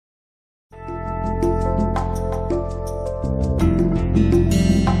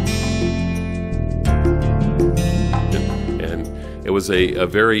it was a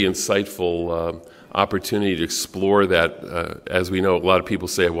very insightful opportunity to explore that. As we know, a lot of people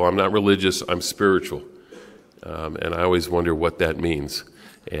say, well, I'm not religious, I'm spiritual. And I always wonder what that means.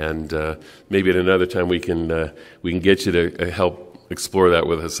 And maybe at another time we can get you to help explore that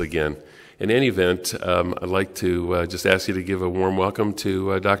with us again. In any event, I'd like to just ask you to give a warm welcome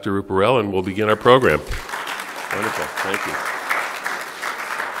to Dr. Ruparel, and we'll begin our program. Wonderful. Thank you.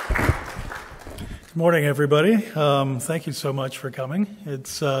 Good morning, everybody. Thank you so much for coming.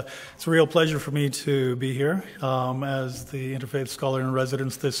 It's a real pleasure for me to be here as the Interfaith Scholar in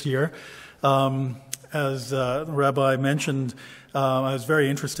Residence this year. As the Rabbi mentioned, I was very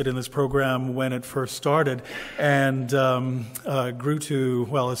interested in this program when it first started, and grew to,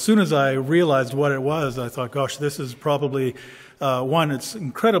 well, as soon as I realized what it was, I thought, gosh, this is probably, one, it's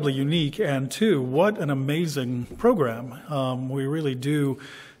incredibly unique, and two, what an amazing program. We really do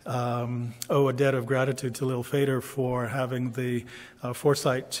owe a debt of gratitude to Lil Faider for having the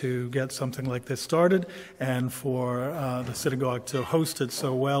foresight to get something like this started, and for the synagogue to host it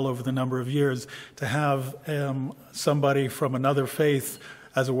so well over the number of years. To have somebody from another faith,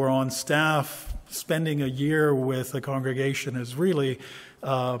 as it were, on staff, spending a year with a congregation is really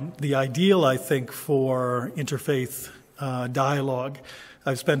the ideal, I think, for interfaith dialogue.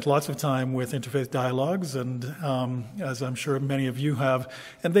 I've spent lots of time with interfaith dialogues, and as I'm sure many of you have,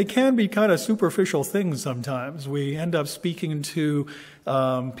 and they can be kind of superficial things sometimes. We end up speaking to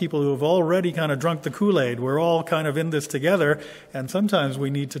people who have already kind of drunk the Kool-Aid. We're all kind of in this together, and sometimes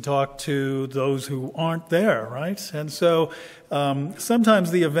we need to talk to those who aren't there, right? And so sometimes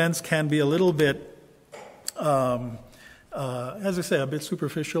the events can be a little bit, as I say, a bit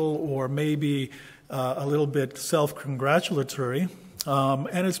superficial, or maybe a little bit self-congratulatory.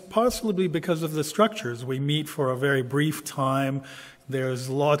 And it's possibly because of the structures. We meet for a very brief time. There's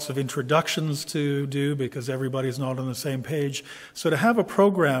lots of introductions to do because everybody's not on the same page. So to have a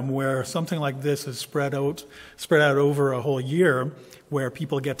program where something like this is spread out over a whole year, where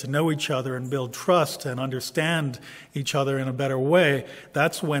people get to know each other and build trust and understand each other in a better way,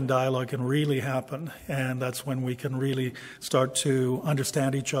 that's when dialogue can really happen. And that's when we can really start to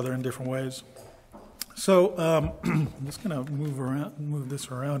understand each other in different ways. So I'm just going to move this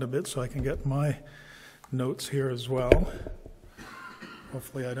around a bit so I can get my notes here as well.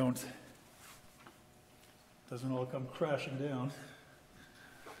 Hopefully doesn't all come crashing down.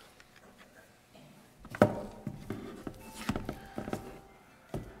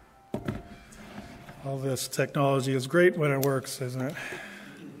 All this technology is great when it works, isn't it?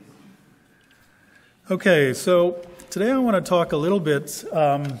 Okay, so today I want to talk a little bit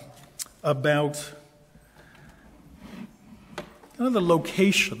about the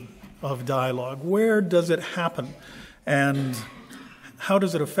location of dialogue. Where does it happen, and how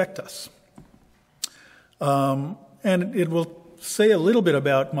does it affect us? And it will say a little bit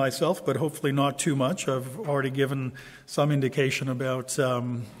about myself, but hopefully not too much. I've already given some indication about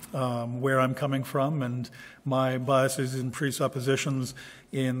where I'm coming from and my biases and presuppositions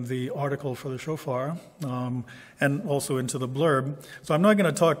in the article for the Shofar, and also into the blurb. So I'm not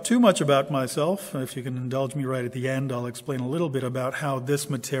going to talk too much about myself. If you can indulge me right at the end, I'll explain a little bit about how this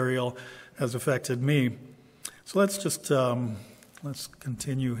material has affected me. So let's just let's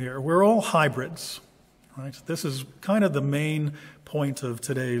continue here. We're all hybrids, right? This is kind of the main point of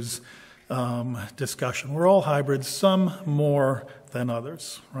today's discussion. We're all hybrids, some more than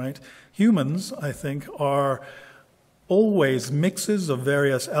others, right? Humans, I think, are always mixes of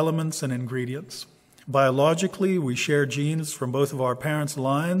various elements and ingredients. Biologically, we share genes from both of our parents'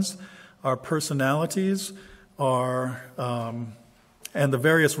 lines. Our personalities are, and the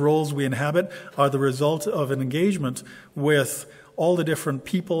various roles we inhabit are the result of an engagement with all the different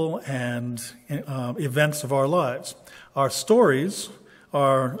people and events of our lives. Our stories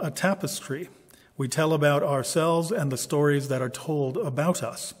are a tapestry. We tell about ourselves and the stories that are told about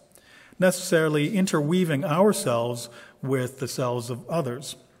us, necessarily interweaving ourselves with the selves of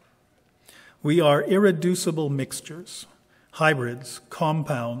others. We are irreducible mixtures, hybrids,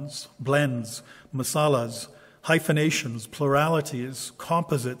 compounds, blends, masalas, hyphenations, pluralities,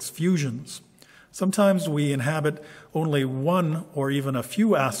 composites, fusions. Sometimes we inhabit only one or even a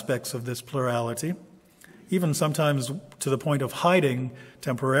few aspects of this plurality, even sometimes to the point of hiding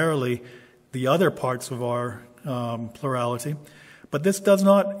temporarily the other parts of our plurality. But this does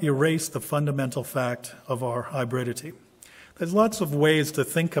not erase the fundamental fact of our hybridity. There's lots of ways to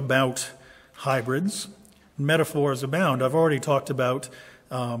think about hybrids. Metaphors abound. I've already talked about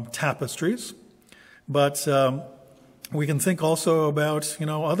tapestries, but we can think also about,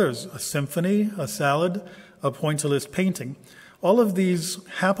 others, a symphony, a salad, a pointillist painting. All of these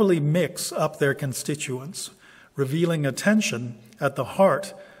happily mix up their constituents, revealing a tension at the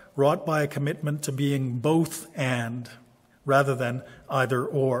heart wrought by a commitment to being both and, rather than either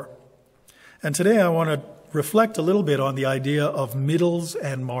or. And today I want to reflect a little bit on the idea of middles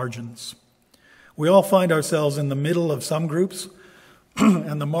and margins. We all find ourselves in the middle of some groups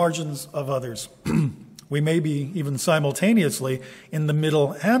and the margins of others. We may be even simultaneously in the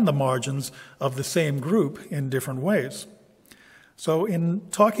middle and the margins of the same group in different ways. So in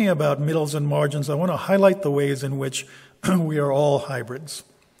talking about middles and margins, I want to highlight the ways in which we are all hybrids,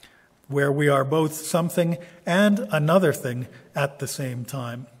 where we are both something and another thing at the same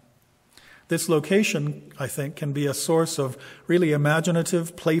time. This location, I think, can be a source of really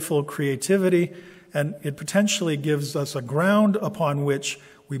imaginative, playful creativity, and it potentially gives us a ground upon which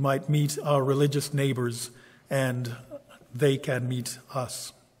we might meet our religious neighbors, and they can meet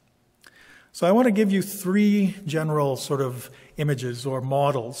us. So I want to give you three general sort of images or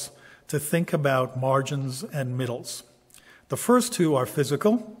models to think about margins and middles. The first two are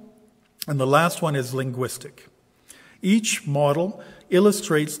physical, and the last one is linguistic. Each model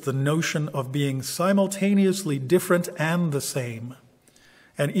illustrates the notion of being simultaneously different and the same,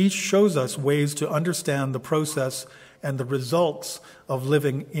 and each shows us ways to understand the process and the results of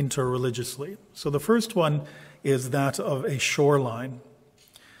living interreligiously. So the first one is that of a shoreline.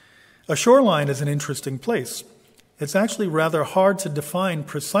 A shoreline is an interesting place. It's actually rather hard to define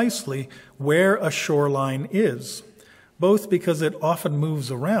precisely where a shoreline is, both because it often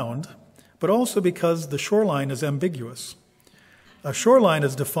moves around, but also because the shoreline is ambiguous. A shoreline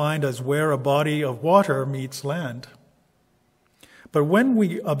is defined as where a body of water meets land. But when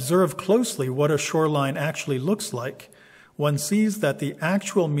we observe closely what a shoreline actually looks like, one sees that the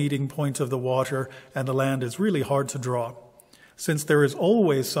actual meeting point of the water and the land is really hard to draw, since there is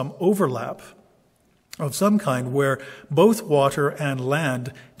always some overlap of some kind where both water and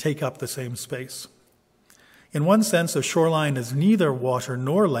land take up the same space. In one sense, a shoreline is neither water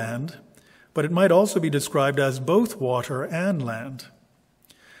nor land, but it might also be described as both water and land.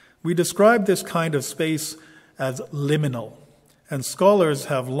 We describe this kind of space as liminal, and scholars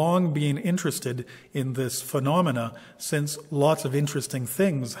have long been interested in this phenomena since lots of interesting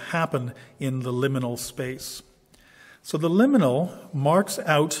things happen in the liminal space. So the liminal marks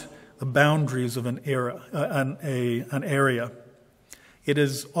out the boundaries of an area. It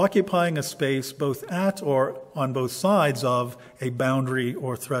is occupying a space both at or on both sides of a boundary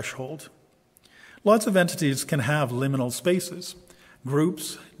or threshold. Lots of entities can have liminal spaces.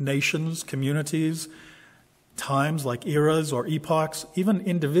 Groups, nations, communities, times like eras or epochs, even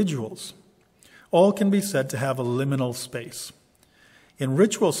individuals, all can be said to have a liminal space. In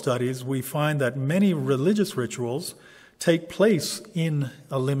ritual studies, we find that many religious rituals take place in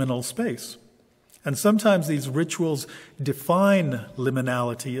a liminal space. And sometimes these rituals define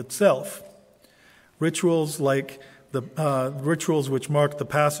liminality itself. Rituals like the rituals which mark the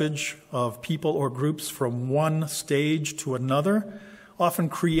passage of people or groups from one stage to another often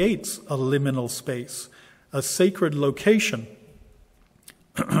creates a liminal space, a sacred location,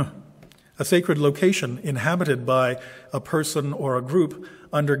 inhabited by a person or a group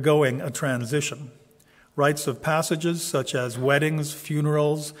undergoing a transition. Rites of passages such as weddings,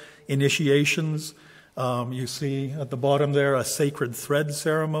 funerals, initiations. You see at the bottom there a sacred thread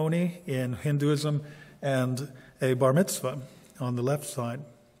ceremony in Hinduism and a bar mitzvah on the left side.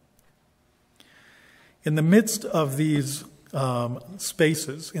 In the midst of these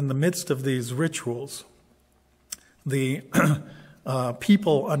spaces, in the midst of these rituals, the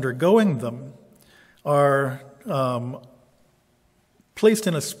people undergoing them are placed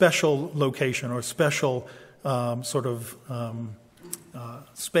in a special location or special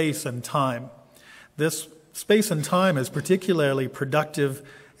space and time. This space and time is particularly productive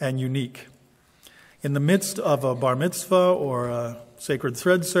and unique. In the midst of a bar mitzvah or a sacred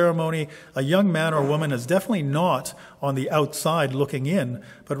thread ceremony, a young man or woman is definitely not on the outside looking in,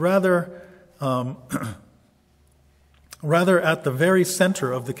 but rather at the very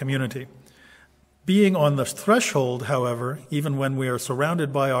center of the community. Being on the threshold, however, even when we are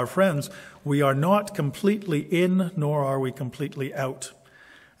surrounded by our friends, we are not completely in, nor are we completely out.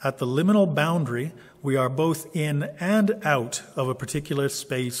 At the liminal boundary, we are both in and out of a particular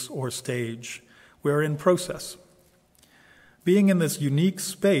space or stage. We are in process. Being in this unique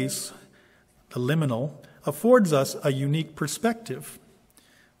space, the liminal, affords us a unique perspective.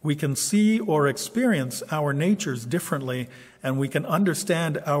 We can see or experience our natures differently, and we can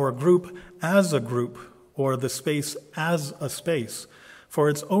understand our group as a group, or the space as a space. For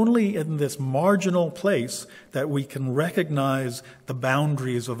it's only in this marginal place that we can recognize the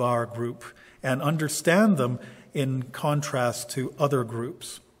boundaries of our group and understand them in contrast to other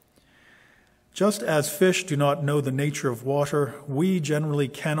groups. Just as fish do not know the nature of water, we generally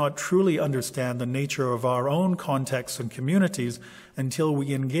cannot truly understand the nature of our own contexts and communities until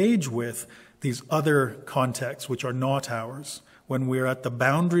we engage with these other contexts which are not ours. When we're at the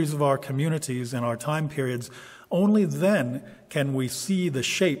boundaries of our communities and our time periods, only then can we see the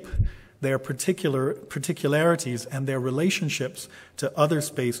shape, their particularities, and their relationships to other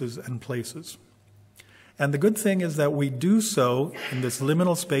spaces and places. And the good thing is that we do so in this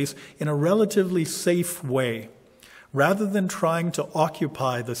liminal space in a relatively safe way, rather than trying to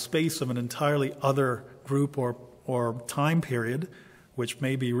occupy the space of an entirely other group or time period, which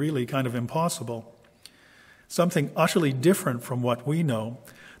may be really kind of impossible. Something utterly different from what we know.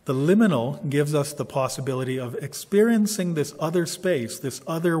 The liminal gives us the possibility of experiencing this other space, this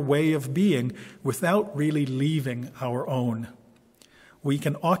other way of being, without really leaving our own. We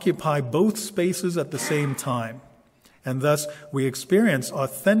can occupy both spaces at the same time, and thus we experience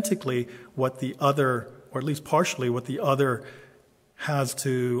authentically what the other, or at least partially what the other has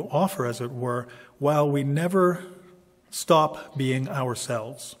to offer, as it were, while we never stop being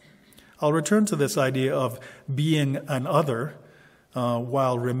ourselves. I'll return to this idea of being an other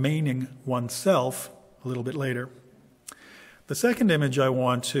while remaining oneself a little bit later. The second image I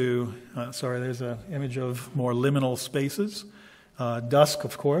want to, there's an image of more liminal spaces. Dusk,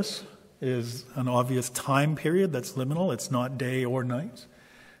 of course, is an obvious time period that's liminal. It's not day or night.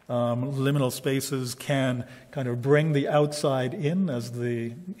 Liminal spaces can kind of bring the outside in, as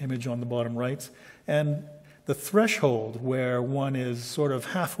the image on the bottom right, and the threshold where one is sort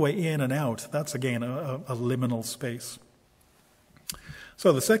of halfway in and out, that's again a liminal space.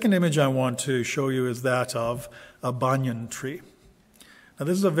 So the second image I want to show you is that of a banyan tree. Now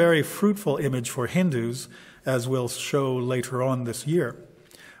this is a very fruitful image for Hindus, as we'll show later on this year.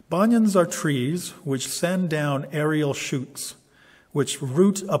 Banyans are trees which send down aerial shoots, which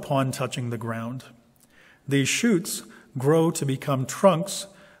root upon touching the ground. These shoots grow to become trunks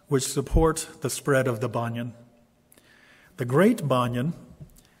which support the spread of the banyan. The great banyan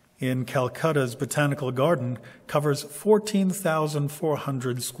in Calcutta's Botanical Garden covers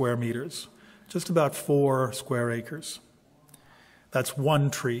 14,400 square meters, just about 4 square acres. That's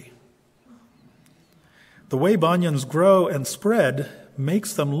one tree. The way banyans grow and spread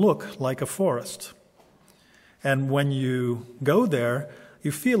makes them look like a forest. And when you go there,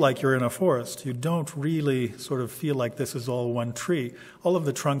 you feel like you're in a forest. You don't really sort of feel like this is all one tree. All of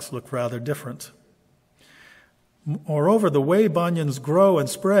the trunks look rather different. Moreover, the way banyans grow and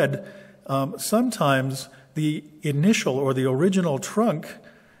spread, sometimes the initial or the original trunk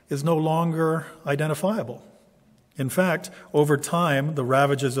is no longer identifiable. In fact, over time, the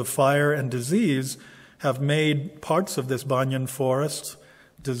ravages of fire and disease have made parts of this banyan forest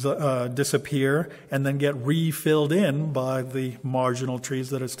disappear and then get refilled in by the marginal trees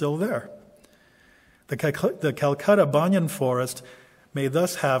that are still there. The Calcutta banyan forest may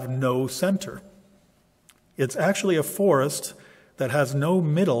thus have no center. It's actually a forest that has no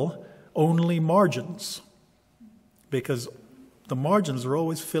middle, only margins, because the margins are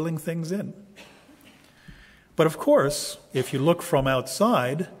always filling things in. But of course, if you look from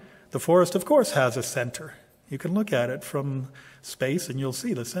outside, the forest, of course, has a center. You can look at it from space and you'll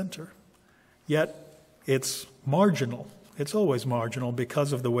see the center. Yet, it's marginal. It's always marginal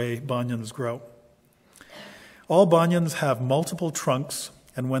because of the way banyans grow. All banyans have multiple trunks,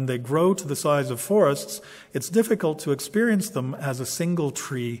 and when they grow to the size of forests, it's difficult to experience them as a single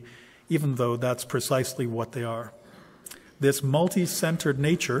tree, even though that's precisely what they are. This multi-centered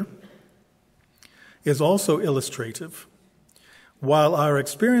nature is also illustrative. While our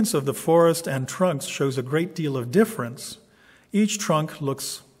experience of the forest and trunks shows a great deal of difference, each trunk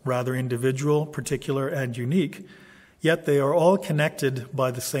looks rather individual, particular, and unique, yet they are all connected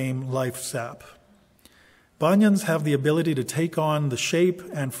by the same life sap. Banyans have the ability to take on the shape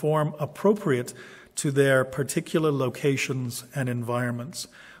and form appropriate to their particular locations and environments.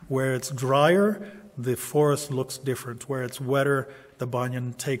 Where it's drier, the forest looks different. Where it's wetter, the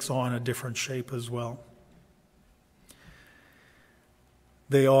banyan takes on a different shape as well.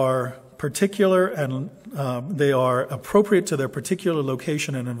 They are particular and they are appropriate to their particular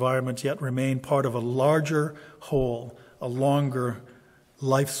location and environment, yet remain part of a larger whole, a longer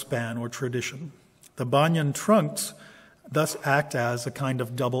lifespan or tradition. The banyan trunks thus act as a kind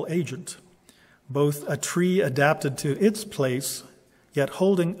of double agent, both a tree adapted to its place, yet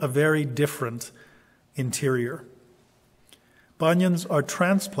holding a very different interior. Banyans are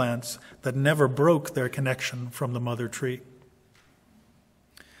transplants that never broke their connection from the mother tree.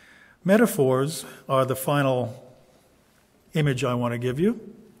 Metaphors are the final image I want to give you.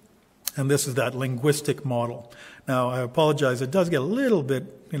 And this is that linguistic model. Now, I apologize, it does get a little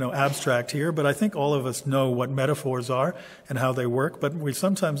bit, abstract here, but I think all of us know what metaphors are and how they work, but we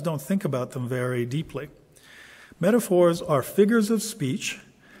sometimes don't think about them very deeply. Metaphors are figures of speech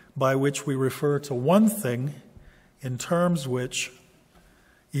by which we refer to one thing in terms which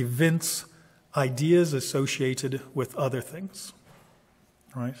evince ideas associated with other things.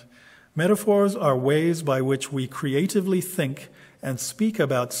 Right? Metaphors are ways by which we creatively think and speak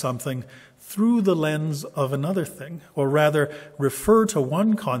about something through the lens of another thing, or rather refer to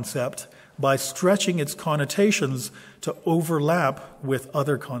one concept by stretching its connotations to overlap with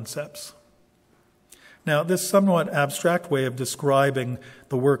other concepts. Now, this somewhat abstract way of describing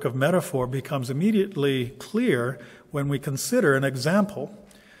the work of metaphor becomes immediately clear when we consider an example.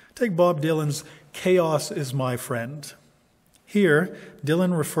 Take Bob Dylan's "Chaos is My Friend." Here,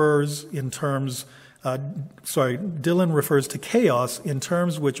 Dylan refers to chaos in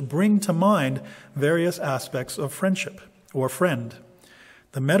terms which bring to mind various aspects of friendship or friend.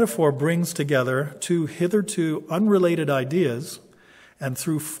 The metaphor brings together two hitherto unrelated ideas, and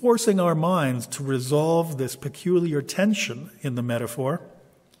through forcing our minds to resolve this peculiar tension in the metaphor,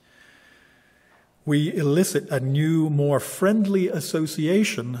 we elicit a new, more friendly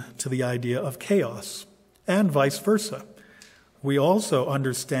association to the idea of chaos, and vice versa. We also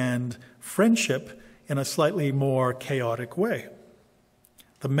understand friendship in a slightly more chaotic way.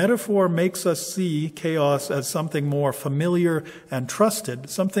 The metaphor makes us see chaos as something more familiar and trusted,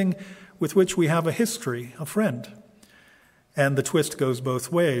 something with which we have a history, a friend. And the twist goes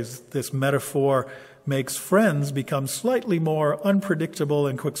both ways. This metaphor makes friends become slightly more unpredictable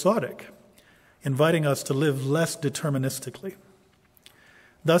and quixotic, inviting us to live less deterministically.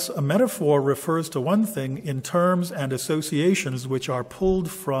 Thus, a metaphor refers to one thing in terms and associations which are pulled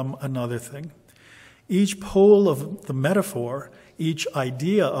from another thing. Each pole of the metaphor, each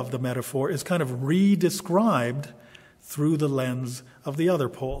idea of the metaphor is kind of re-described through the lens of the other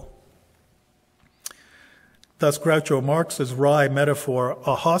pole. Thus, Groucho Marx's wry metaphor,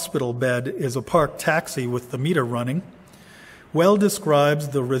 "a hospital bed is a parked taxi with the meter running," well describes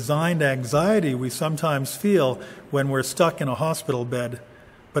the resigned anxiety we sometimes feel when we're stuck in a hospital bed.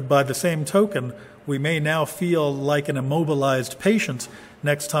 But by the same token, we may now feel like an immobilized patient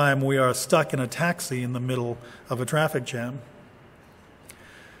next time we are stuck in a taxi in the middle of a traffic jam.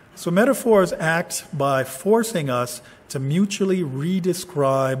 So metaphors act by forcing us to mutually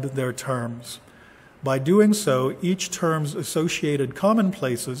re-describe their terms. By doing so, each term's associated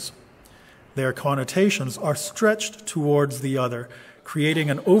commonplaces, their connotations, are stretched towards the other, creating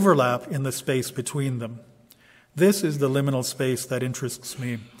an overlap in the space between them. This is the liminal space that interests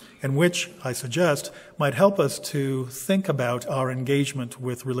me, and which, I suggest, might help us to think about our engagement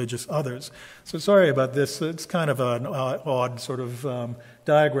with religious others. So sorry about this. It's kind of an odd sort of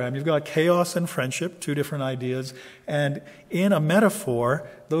diagram. You've got chaos and friendship, two different ideas, and in a metaphor,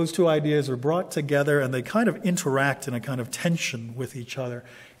 those two ideas are brought together and they kind of interact in a kind of tension with each other.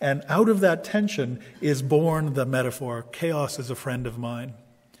 And out of that tension is born the metaphor, chaos is a friend of mine.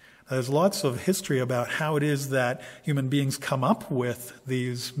 There's lots of history about how it is that human beings come up with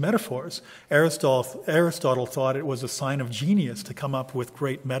these metaphors. Aristotle thought it was a sign of genius to come up with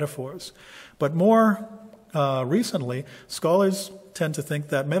great metaphors. But more recently, scholars tend to think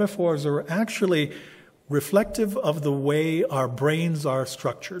that metaphors are actually reflective of the way our brains are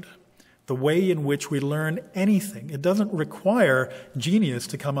structured, the way in which we learn anything. It doesn't require genius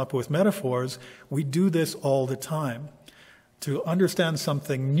to come up with metaphors. We do this all the time. To understand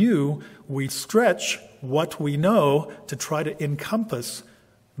something new, we stretch what we know to try to encompass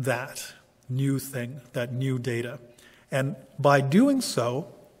that new thing, that new data. And by doing so,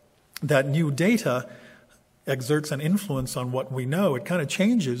 that new data exerts an influence on what we know. It kind of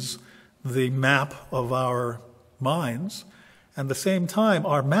changes the map of our minds. And at the same time,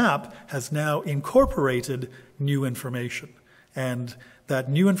 our map has now incorporated new information. And that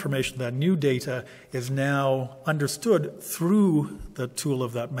new information, that new data, is now understood through the tool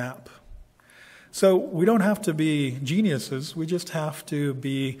of that map. So we don't have to be geniuses, we just have to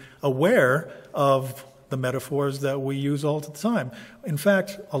be aware of the metaphors that we use all the time. In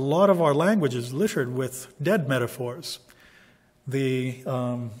fact, a lot of our language is littered with dead metaphors. If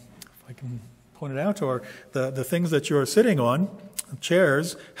I can point it out, or the things that you're sitting on,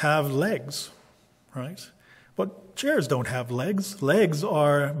 chairs, have legs, right? But chairs don't have legs. Legs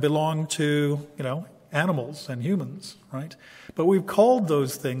belong to, animals and humans, right? But we've called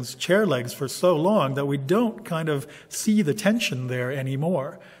those things chair legs for so long that we don't kind of see the tension there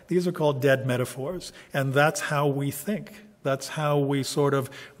anymore. These are called dead metaphors, and that's how we think. That's how we sort of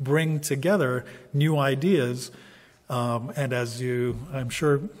bring together new ideas And as you, I'm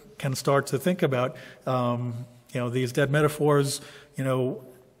sure, can start to think about, these dead metaphors,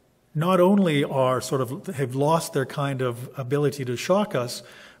 not only are have lost their kind of ability to shock us,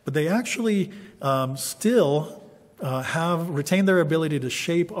 but they actually still have retained their ability to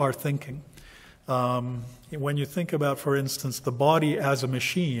shape our thinking. When you think about, for instance, the body as a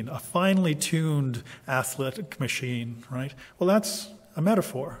machine, a finely tuned athletic machine, right? Well, that's a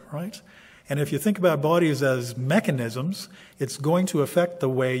metaphor, right? And if you think about bodies as mechanisms, it's going to affect the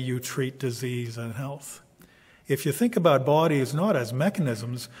way you treat disease and health. If you think about bodies not as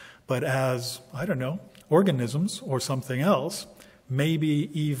mechanisms, but as, organisms or something else, maybe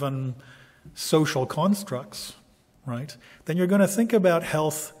even social constructs, right? Then you're going to think about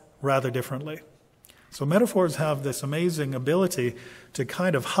health rather differently. So metaphors have this amazing ability to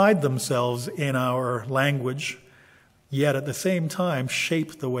kind of hide themselves in our language, yet at the same time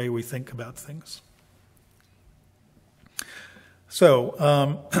shape the way we think about things.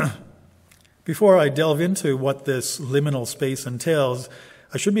 So, before I delve into what this liminal space entails,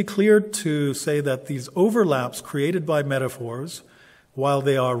 I should be clear to say that these overlaps created by metaphors, while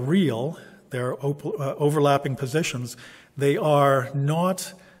they are real, they're overlapping positions, they are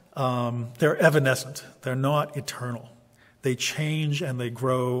not, they're evanescent. They're not eternal. They change and they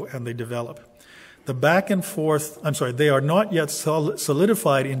grow and they develop. The back and forth, they are not yet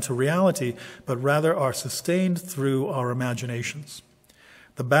solidified into reality, but rather are sustained through our imaginations.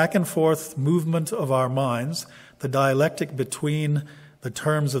 The back and forth movement of our minds, the dialectic between the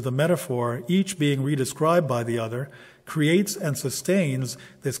terms of the metaphor, each being redescribed by the other, creates and sustains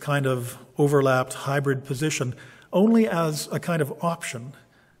this kind of overlapped hybrid position only as a kind of option,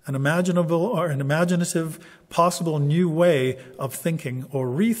 an imaginable or an imaginative possible new way of thinking or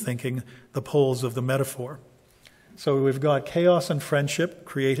rethinking the poles of the metaphor. So we've got chaos and friendship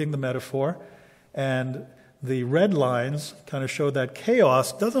creating the metaphor, and the red lines kind of show that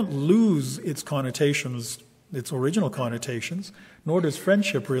chaos doesn't lose its connotations, its original connotations, nor does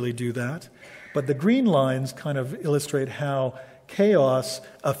friendship really do that. But the green lines kind of illustrate how chaos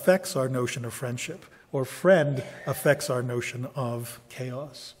affects our notion of friendship, or friend affects our notion of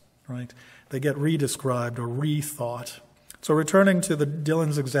chaos, right? They get redescribed or rethought. So returning to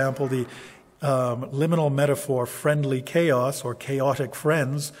Dylan's example, the liminal metaphor friendly chaos or chaotic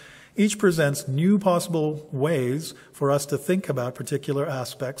friends, each presents new possible ways for us to think about particular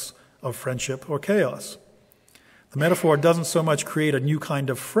aspects of friendship or chaos. The metaphor doesn't so much create a new kind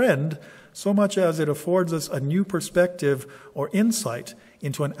of friend, so much as it affords us a new perspective or insight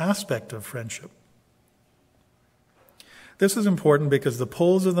into an aspect of friendship. This is important because the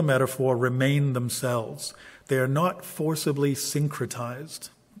poles of the metaphor remain themselves. They are not forcibly syncretized.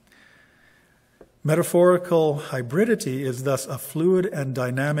 Metaphorical hybridity is thus a fluid and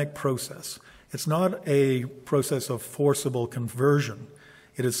dynamic process. It's not a process of forcible conversion.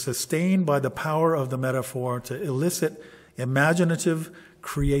 It is sustained by the power of the metaphor to elicit imaginative,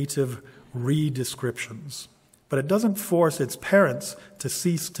 creative redescriptions. But it doesn't force its parents to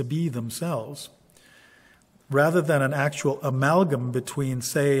cease to be themselves. Rather than an actual amalgam between,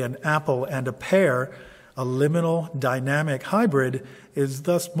 say, an apple and a pear, a liminal dynamic hybrid is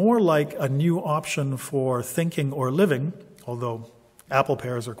thus more like a new option for thinking or living, although apple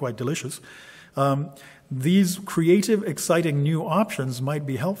pears are quite delicious. These creative, exciting new options might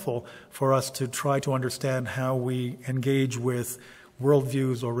be helpful for us to try to understand how we engage with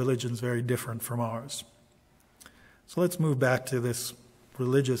worldviews or religions very different from ours. So let's move back to this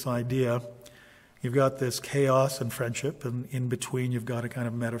religious idea. You've got this chaos and friendship, and in between you've got a kind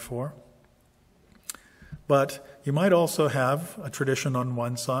of metaphor. But you might also have a tradition on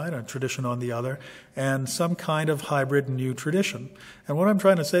one side, a tradition on the other, and some kind of hybrid new tradition. And what I'm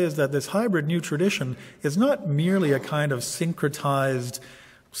trying to say is that this hybrid new tradition is not merely a kind of syncretized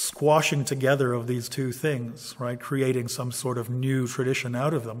squashing together of these two things, right? Creating some sort of new tradition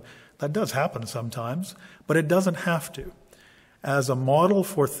out of them. That does happen sometimes, but it doesn't have to. As a model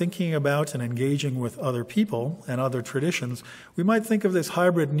for thinking about and engaging with other people and other traditions, we might think of this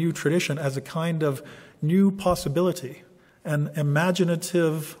hybrid new tradition as a kind of new possibility, an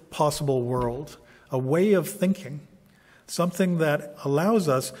imaginative possible world, a way of thinking, something that allows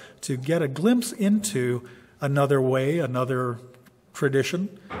us to get a glimpse into another way, another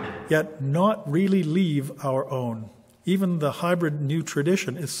tradition, yet not really leave our own. Even the hybrid new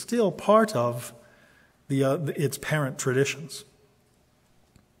tradition is still part of its parent traditions.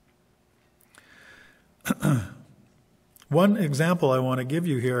 One example I want to give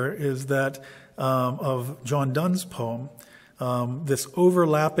you here is that of John Donne's poem, this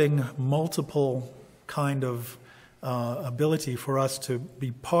overlapping multiple kind of ability for us to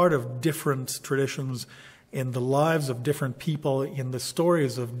be part of different traditions in the lives of different people, in the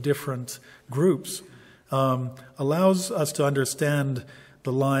stories of different groups, allows us to understand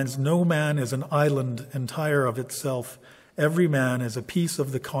the lines, "No man is an island entire of itself. Every man is a piece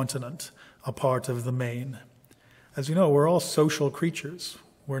of the continent, a part of the main." As you know, we're all social creatures.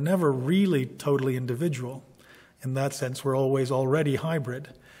 We're never really totally individual. In that sense, we're always already hybrid.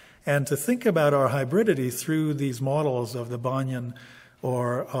 And to think about our hybridity through these models of the banyan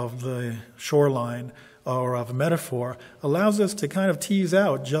or of the shoreline or of metaphor allows us to kind of tease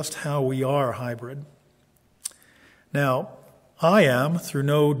out just how we are hybrid. Now, I am, through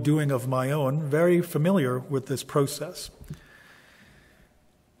no doing of my own, very familiar with this process.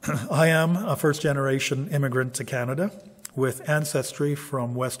 I am a first-generation immigrant to Canada with ancestry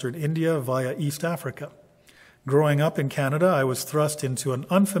from Western India via East Africa. Growing up in Canada, I was thrust into an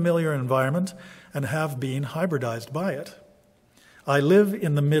unfamiliar environment and have been hybridized by it. I live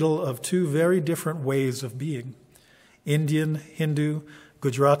in the middle of two very different ways of being: Indian, Hindu,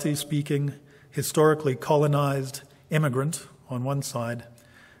 Gujarati-speaking, historically colonized immigrant on one side,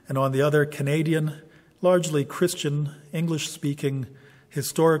 and on the other, Canadian, largely Christian, English-speaking,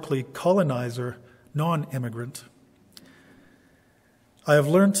 historically colonizer, non-immigrant. I have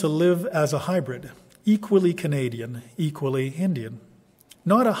learned to live as a hybrid, equally Canadian, equally Indian.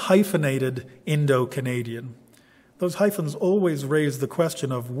 Not a hyphenated Indo-Canadian. Those hyphens always raise the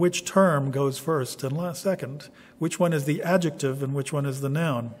question of which term goes first and second, which one is the adjective and which one is the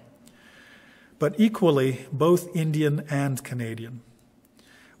noun. But equally, both Indian and Canadian.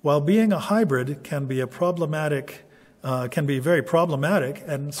 While being a hybrid can be very problematic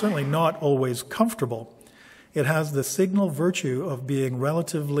and certainly not always comfortable, it has the signal virtue of being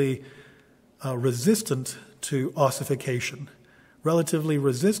relatively resistant to ossification, relatively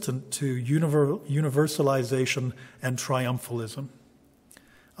resistant to universalization and triumphalism.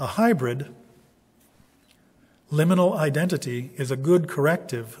 A hybrid, liminal identity is a good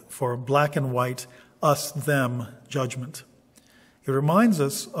corrective for black and white, us-them judgment. It reminds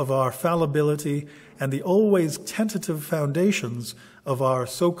us of our fallibility and the always tentative foundations of our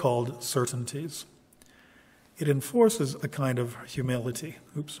so-called certainties. It enforces a kind of humility.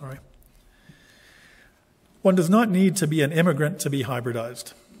 One does not need to be an immigrant to be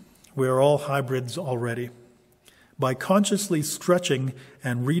hybridized. We are all hybrids already. By consciously stretching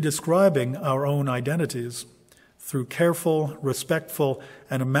and redescribing our own identities through careful, respectful,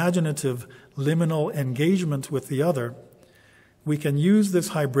 and imaginative liminal engagement with the other, we can use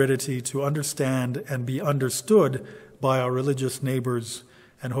this hybridity to understand and be understood by our religious neighbors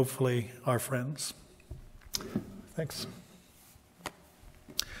and hopefully our friends. Thanks.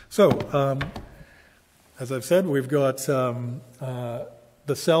 So, as I've said, we've got the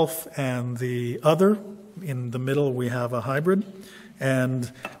self and the other. In the middle, we have a hybrid.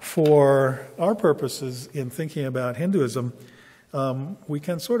 And for our purposes in thinking about Hinduism, we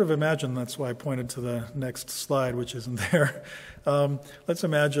can sort of imagine, that's why I pointed to the next slide, which isn't there. Let's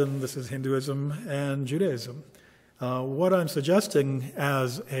imagine this is Hinduism and Judaism. What I'm suggesting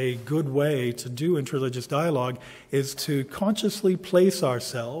as a good way to do interreligious dialogue is to consciously place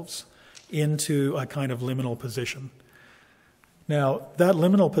ourselves into a kind of liminal position. Now, that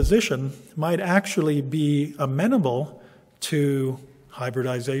liminal position might actually be amenable to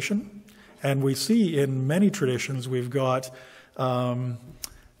hybridization. And we see in many traditions, we've got Hindu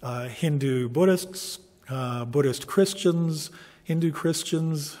Buddhists, Buddhist Christians, Hindu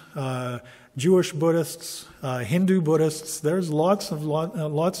Christians, Jewish Buddhists, Hindu Buddhists. There's lots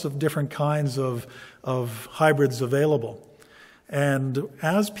of different kinds of hybrids available. And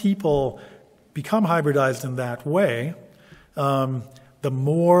as people become hybridized in that way, the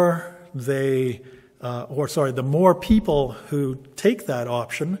more people who take that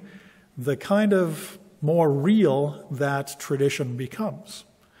option, the kind of more real that tradition becomes.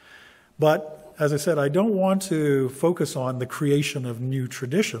 But as I said, I don't want to focus on the creation of new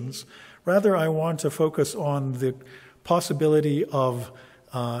traditions. Rather, I want to focus on the possibility of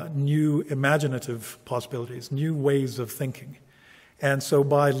new imaginative possibilities, new ways of thinking. And so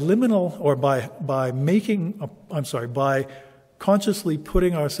by by consciously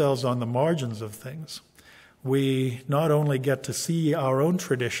putting ourselves on the margins of things, we not only get to see our own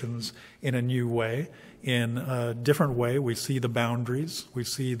traditions in a new way, in a different way. We see the boundaries, we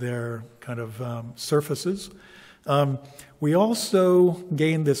see their kind of surfaces. We also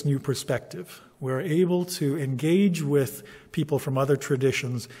gain this new perspective. We're able to engage with people from other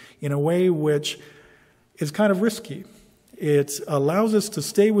traditions in a way which is kind of risky. It allows us to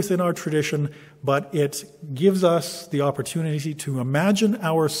stay within our tradition, but it gives us the opportunity to imagine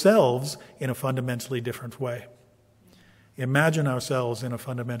ourselves in a fundamentally different way. imagine ourselves in a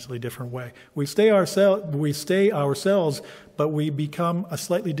fundamentally different way. We stay ourselves, but we become a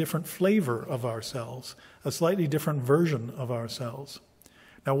slightly different flavor of ourselves, a slightly different version of ourselves.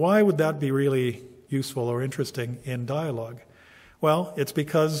 Now, why would that be really useful or interesting in dialogue? Well, it's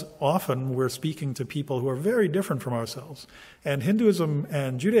because often we're speaking to people who are very different from ourselves. And Hinduism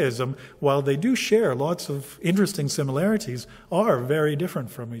and Judaism, while they do share lots of interesting similarities, are very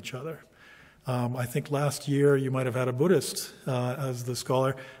different from each other. I think last year you might have had a Buddhist as the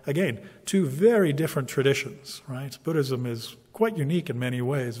scholar. Again, two very different traditions, right? Buddhism is quite unique in many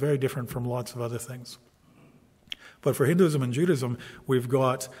ways, very different from lots of other things. But for Hinduism and Judaism, we've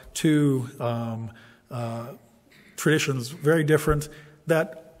got two traditions, very different,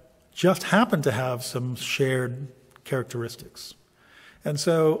 that just happen to have some shared characteristics. And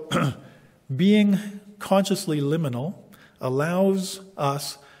so being consciously liminal allows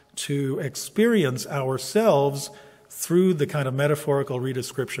us to experience ourselves through the kind of metaphorical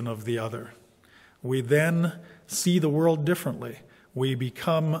redescription of the other. We then see the world differently. We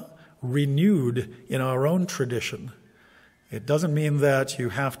become renewed in our own tradition. It doesn't mean that you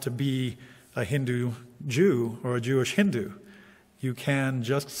have to be a Hindu Jew or a Jewish Hindu. You can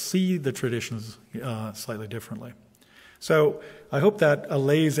just see the traditions slightly differently. So I hope that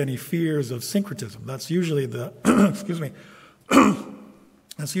allays any fears of syncretism. That's usually the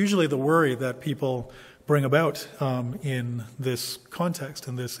that's usually the worry that people bring about in this context,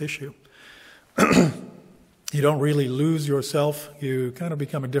 in this issue. You don't really lose yourself. You kind of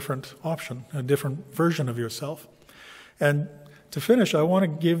become a different option, a different version of yourself. And to finish, I want to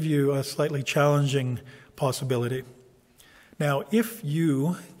give you a slightly challenging possibility. Now, if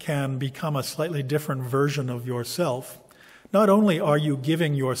you can become a slightly different version of yourself, not only are you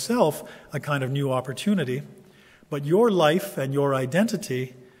giving yourself a kind of new opportunity, but your life and your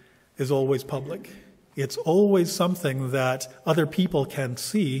identity is always public. It's always something that other people can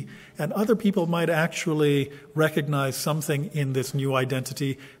see, and other people might actually recognize something in this new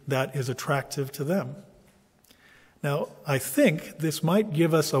identity that is attractive to them. Now, I think this might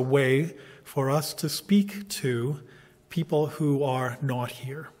give us a way for us to speak to people who are not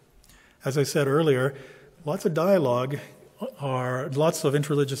here. As I said earlier, lots of interreligious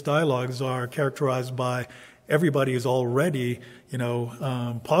dialogues are characterized by everybody is already,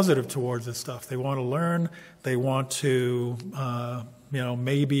 positive towards this stuff. They want to learn. They want to,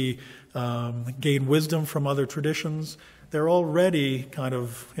 maybe gain wisdom from other traditions. They're already it's kind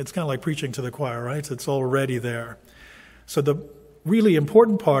of like preaching to the choir, right? It's already there. So the really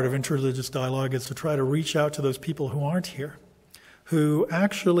important part of interreligious dialogue is to try to reach out to those people who aren't here, who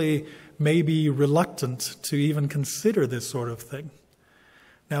actually may be reluctant to even consider this sort of thing.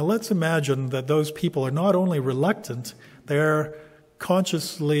 Now, let's imagine that those people are not only reluctant, they're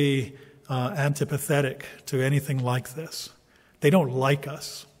consciously antipathetic to anything like this. They don't like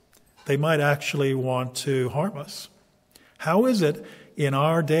us. They might actually want to harm us. How is it in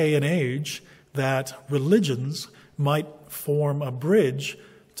our day and age that religions might form a bridge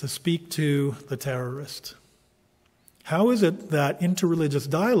to speak to the terrorist? How is it that interreligious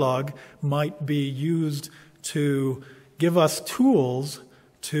dialogue might be used to give us tools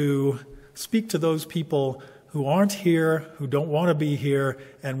to speak to those people who aren't here, who don't want to be here,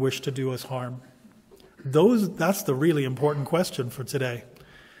 and wish to do us harm? That's the really important question for today.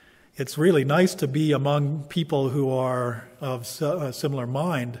 It's really nice to be among people who are of a similar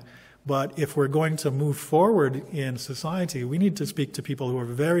mind, but if we're going to move forward in society, we need to speak to people who are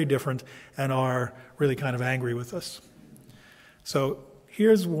very different and are really kind of angry with us. So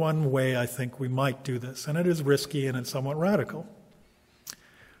here's one way I think we might do this, and it is risky and it's somewhat radical.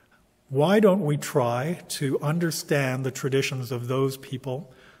 Why don't we try to understand the traditions of those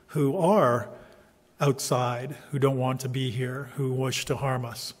people who are outside, who don't want to be here, who wish to harm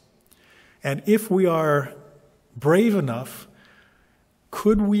us? And if we are brave enough,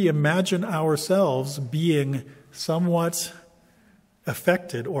 could we imagine ourselves being somewhat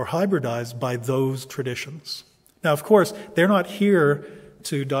affected or hybridized by those traditions? Now, of course, they're not here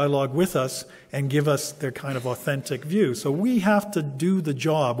to dialogue with us and give us their kind of authentic view. So we have to do the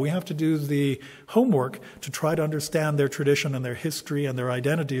job. We have to do the homework to try to understand their tradition and their history and their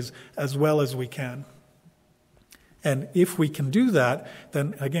identities as well as we can. And if we can do that,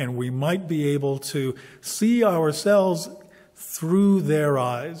 then again, we might be able to see ourselves through their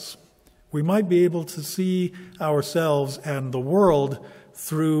eyes. We might be able to see ourselves and the world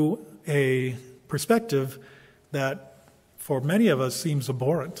through a perspective that for many of us seems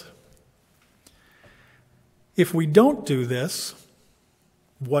abhorrent. If we don't do this,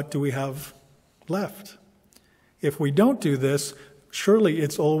 what do we have left? If we don't do this, surely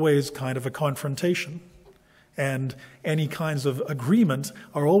it's always kind of a confrontation. and any kinds of agreement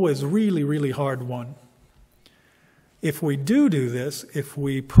are always really, really hard won. If we do this, if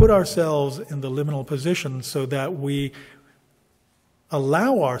we put ourselves in the liminal position so that we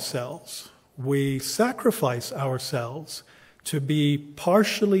allow ourselves, we sacrifice ourselves to be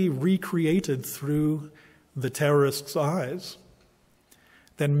partially recreated through the terrorist's eyes,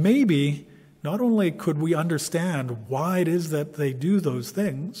 then maybe not only could we understand why it is that they do those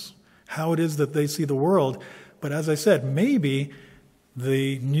things, how it is that they see the world, but as I said, maybe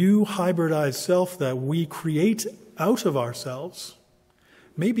the new hybridized self that we create out of ourselves,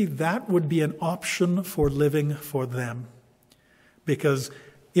 maybe that would be an option for living for them. Because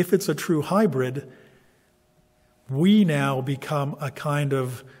if it's a true hybrid, we now become a kind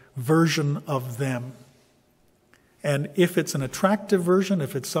of version of them. And if it's an attractive version,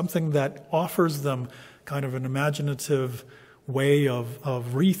 if it's something that offers them kind of an imaginative way of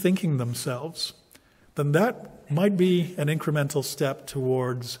rethinking themselves, then that might be an incremental step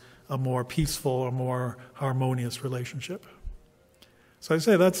towards a more peaceful, a more harmonious relationship. So I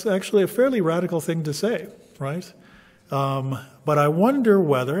say that's actually a fairly radical thing to say, right? But I wonder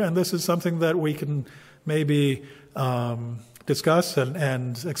whether, and this is something that we can maybe discuss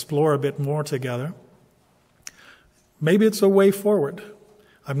and explore a bit more together, maybe it's a way forward.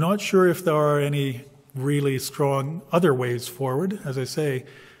 I'm not sure if there are any really strong other ways forward. As I say,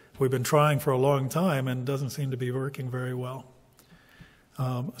 we've been trying for a long time and it doesn't seem to be working very well.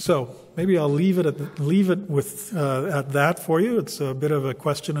 So maybe I'll leave it with at that for you. It's a bit of a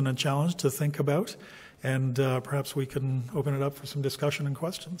question and a challenge to think about, and perhaps we can open it up for some discussion and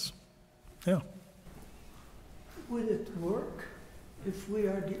questions. Yeah. Would it work if we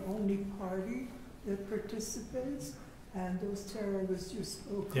are the only party that participates and those terrorists you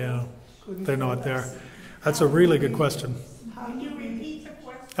spoke Yeah, of couldn't they're not kill there. us? That's a really good question. How do we...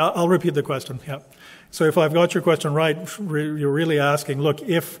 I'll repeat the question, yeah. So if I've got your question right, you're really asking, look,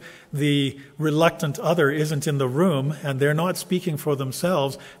 if the reluctant other isn't in the room and they're not speaking for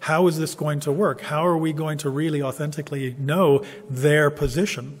themselves, how is this going to work? How are we going to really authentically know their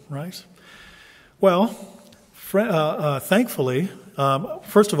position, right? Well, thankfully,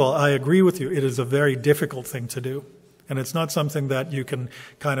 first of all, I agree with you. It is a very difficult thing to do. And it's not something that you can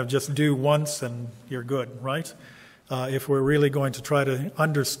kind of just do once and you're good, right? If we're really going to try to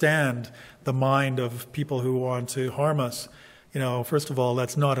understand the mind of people who want to harm us, first of all,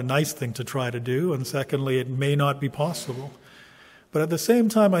 that's not a nice thing to try to do, and secondly, it may not be possible. But at the same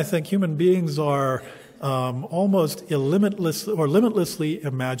time, I think human beings are almost limitlessly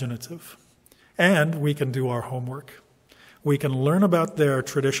imaginative, and we can do our homework. We can learn about their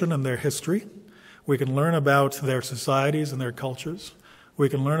tradition and their history. We can learn about their societies and their cultures. We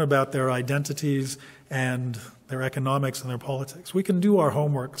can learn about their identities and their economics and their politics. We can do our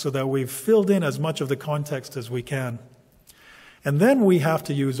homework so that we've filled in as much of the context as we can. And then we have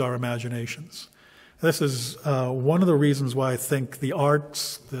to use our imaginations. This is one of the reasons why I think the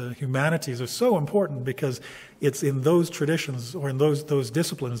arts, the humanities are so important, because it's in those traditions or in those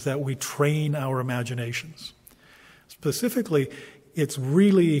disciplines that we train our imaginations. Specifically, it's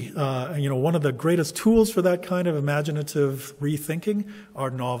really, one of the greatest tools for that kind of imaginative rethinking are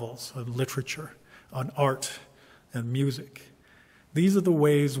novels and literature, on art and music. These are the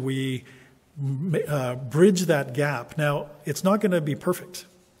ways we bridge that gap. Now, it's not going to be perfect,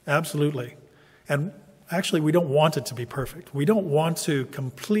 absolutely. And actually, we don't want it to be perfect. We don't want to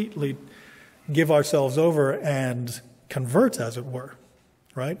completely give ourselves over and convert, as it were,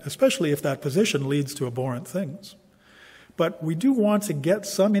 right? Especially if that position leads to abhorrent things. But we do want to get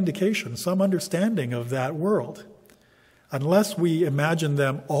some indication, some understanding of that world. Unless we imagine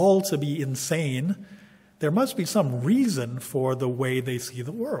them all to be insane, there must be some reason for the way they see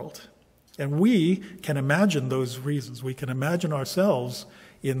the world. And we can imagine those reasons. We can imagine ourselves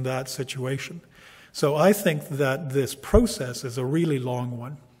in that situation. So I think that this process is a really long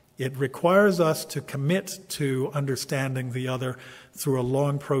one. It requires us to commit to understanding the other through a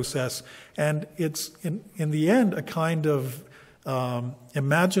long process. And it's, in the end, a kind of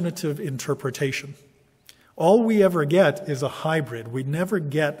imaginative interpretation. All we ever get is a hybrid. We never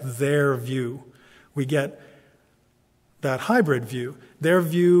get their view. We get that hybrid view, their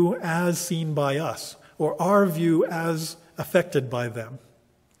view as seen by us, or our view as affected by them.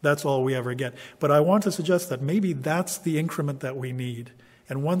 That's all we ever get. But I want to suggest that maybe that's the increment that we need.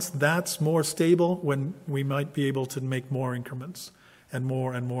 And once that's more stable, when we might be able to make more increments, and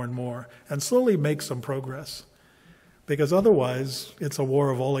more and more and more, and slowly make some progress. Because otherwise, it's a war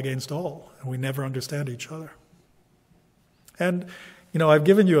of all against all, and we never understand each other. And, I've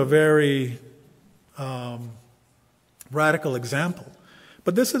given you a very radical example,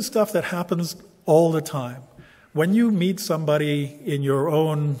 but this is stuff that happens all the time. When you meet somebody in your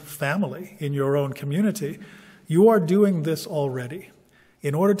own family, in your own community, you are doing this already.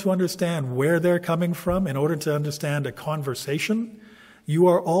 In order to understand where they're coming from, in order to understand a conversation, you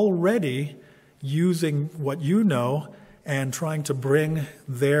are already using what you know and trying to bring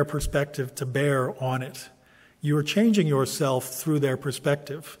their perspective to bear on it. You are changing yourself through their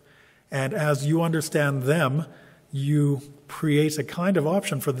perspective. And as you understand them, you create a kind of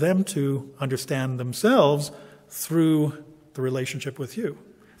option for them to understand themselves through the relationship with you.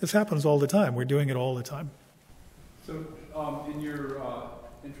 This happens all the time. We're doing it all the time. So in your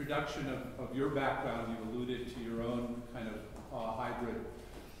introduction of your background, you alluded to your own kind of hybrid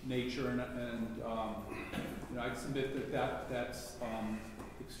nature, and I'd submit that's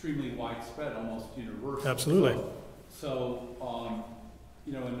extremely widespread, almost universal. Absolutely. So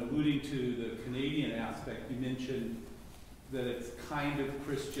in alluding to the Canadian aspect, you mentioned that it's kind of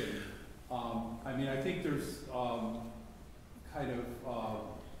Christian. I think there's kind of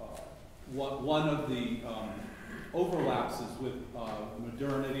one of the overlaps is with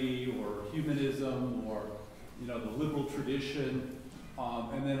modernity or humanism or the liberal tradition,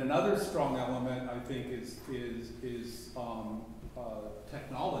 and then another strong element I think is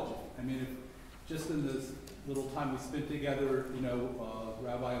technology. Just in this little time we spent together,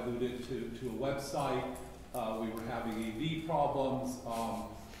 Rabbi alluded to a website. We were having AV problems,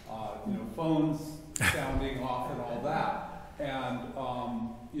 phones sounding off and all that, and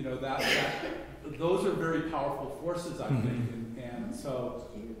those are very powerful forces, I think, and so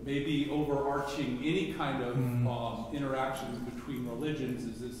maybe overarching any kind of interactions between religions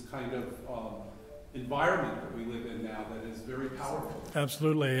is this kind of environment that we live in now that is very powerful.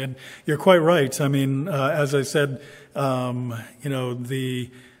 Absolutely, and you're quite right. As I said, the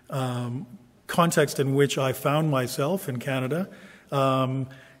context in which I found myself in Canada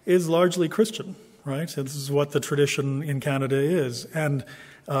is largely Christian, right? This is what the tradition in Canada is. And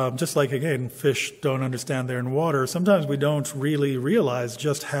just like, again, fish don't understand they're in water, sometimes we don't really realize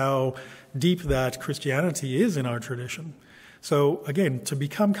just how deep that Christianity is in our tradition. So, again, to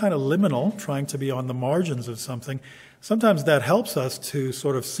become kind of liminal, trying to be on the margins of something, sometimes that helps us to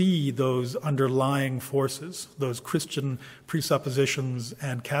sort of see those underlying forces, those Christian presuppositions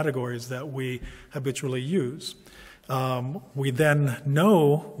and categories that we habitually use. We then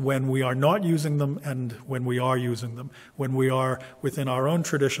know when we are not using them and when we are using them, when we are within our own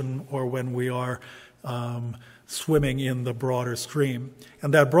tradition or when we are swimming in the broader stream.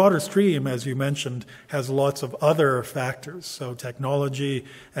 And that broader stream, as you mentioned, has lots of other factors. So technology,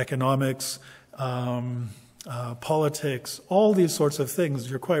 economics, politics, all these sorts of things,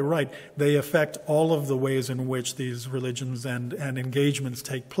 you're quite right, they affect all of the ways in which these religions and engagements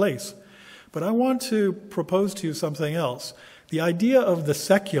take place. But I want to propose to you something else. The idea of the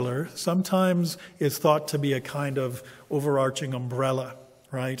secular sometimes is thought to be a kind of overarching umbrella,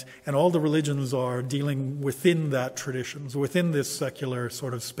 right? And all the religions are dealing within that traditions, within this secular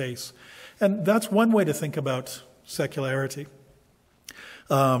sort of space. And that's one way to think about secularity.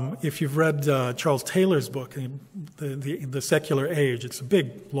 If you've read Charles Taylor's book, The Secular Age, it's a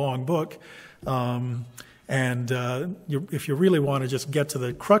big, long book. If you really want to just get to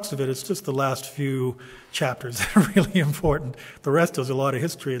the crux of it, it's just the last few chapters that are really important. The rest is a lot of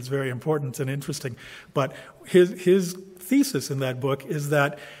history. It's very important and interesting. But his thesis in that book is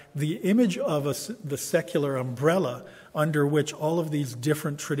that the image of the secular umbrella under which all of these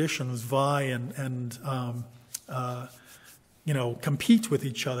different traditions vie and compete with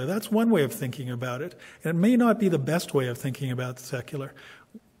each other, that's one way of thinking about it. And it may not be the best way of thinking about the secular.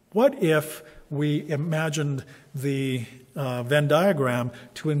 What if we imagined the Venn diagram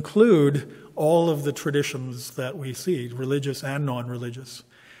to include all of the traditions that we see, religious and non-religious?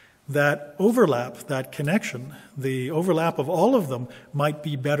 That overlap, that connection, the overlap of all of them might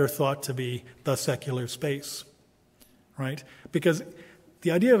be better thought to be the secular space, right? Because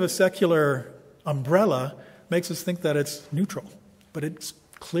the idea of a secular umbrella makes us think that it's neutral, but it's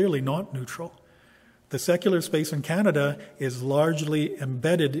clearly not neutral. The secular space in Canada is largely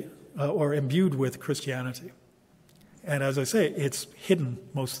embedded or imbued with Christianity. And as I say, it's hidden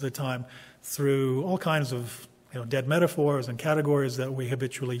most of the time through all kinds of dead metaphors and categories that we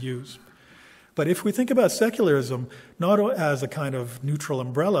habitually use. But if we think about secularism not as a kind of neutral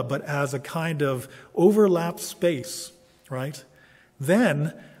umbrella, but as a kind of overlap space, right,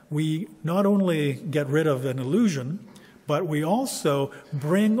 then we not only get rid of an illusion, but we also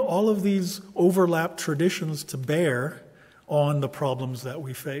bring all of these overlap traditions to bear on the problems that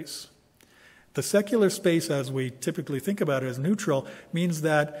we face. The secular space, as we typically think about it as neutral, means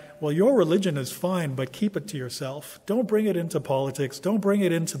that, well, your religion is fine, but keep it to yourself. Don't bring it into politics. Don't bring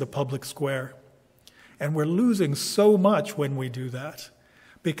it into the public square. And we're losing so much when we do that,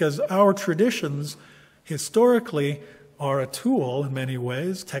 because our traditions historically are a tool in many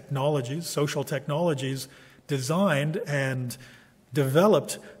ways, technologies, social technologies, designed and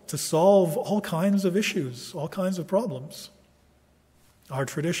developed to solve all kinds of issues, all kinds of problems. Our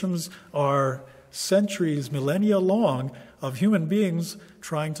traditions are centuries, millennia long, of human beings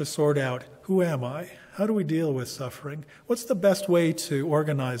trying to sort out, who am I? How do we deal with suffering? What's the best way to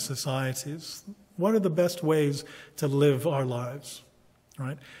organize societies? What are the best ways to live our lives?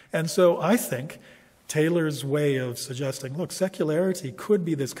 Right? And so I think Taylor's way of suggesting, look, secularity could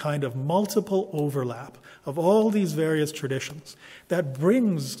be this kind of multiple overlap of all these various traditions that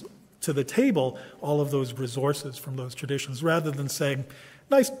brings to the table all of those resources from those traditions, rather than saying,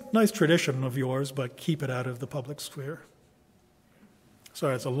 nice tradition of yours, but keep it out of the public sphere.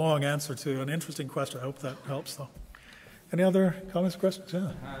 Sorry, it's a long answer to an interesting question. I hope that helps, though. Any other comments or questions? Yeah.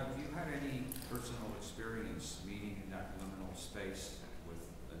 Have you had any personal experience meeting in that liminal space with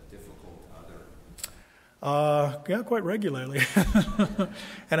a difficult other? Yeah, quite regularly.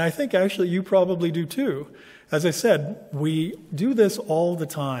 And I think actually you probably do too. As I said, we do this all the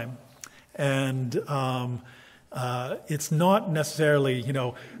time. And it's not necessarily,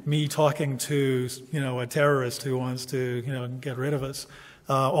 me talking to, a terrorist who wants to, get rid of us.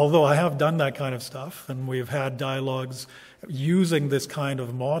 Although I have done that kind of stuff, and we've had dialogues using this kind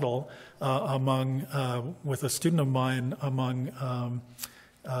of model with a student of mine among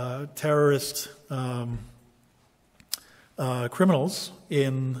terrorist criminals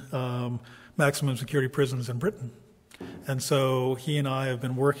in maximum security prisons in Britain. And so he and I have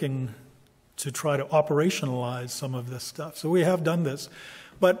been working to try to operationalize some of this stuff. So we have done this.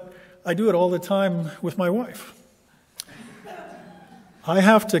 But I do it all the time with my wife. I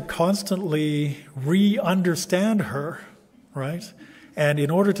have to constantly re-understand her, right? And in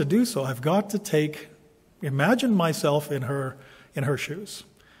order to do so, I've got to imagine myself in her shoes.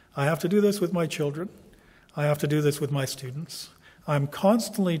 I have to do this with my children. I have to do this with my students. I'm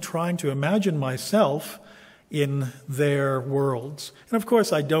constantly trying to imagine myself in their worlds. And of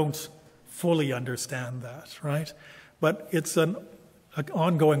course, I don't fully understand that, right? But it's an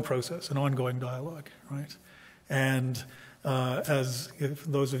ongoing process, an ongoing dialogue, right? And if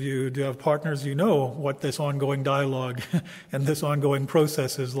those of you who do have partners, you know what this ongoing dialogue and this ongoing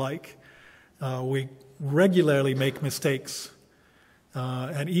process is like. We regularly make mistakes.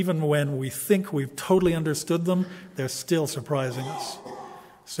 And even when we think we've totally understood them, they're still surprising us.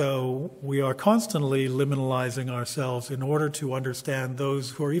 So we are constantly liminalizing ourselves in order to understand those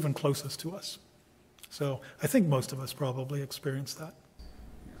who are even closest to us. So I think most of us probably experience that.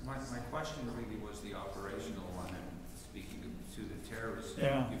 My question really was the operational one, and speaking to the terrorists.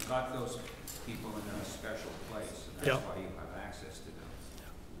 Yeah. You've got those people in a special place, and that's why you have access to them.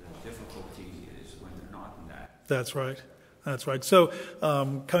 The difficulty is when they're not in that. That's right. That's right. So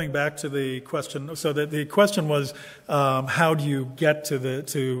coming back to the question, so the question was, how do you get to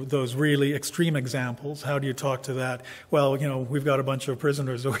those really extreme examples? How do you talk to that? Well, we've got a bunch of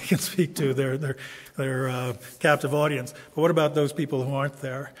prisoners that we can speak to, their captive audience. But what about those people who aren't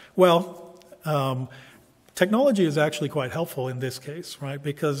there? Well, technology is actually quite helpful in this case, right?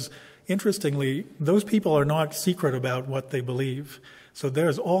 Because interestingly, those people are not secret about what they believe. So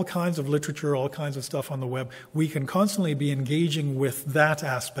there's all kinds of literature, all kinds of stuff on the web. We can constantly be engaging with that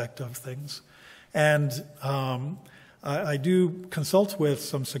aspect of things. And I do consult with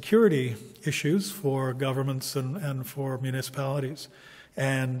some security issues for governments and for municipalities.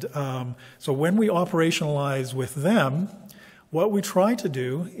 And so when we operationalize with them, what we try to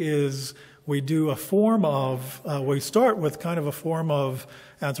do is we do a form of, we start with kind of a form of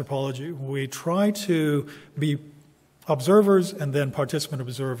anthropology. We try to be observers and then participant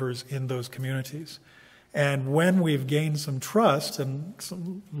observers in those communities. And when we've gained some trust, and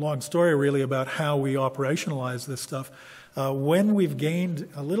some long story really about how we operationalize this stuff, when we've gained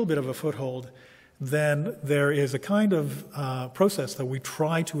a little bit of a foothold, then there is a kind of process that we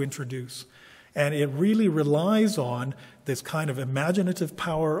try to introduce. And it really relies on this kind of imaginative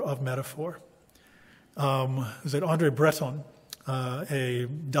power of metaphor. Is it André Breton, a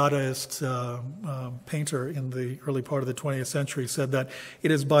Dadaist painter in the early part of the 20th century, said that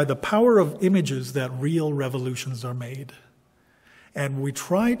it is by the power of images that real revolutions are made. And we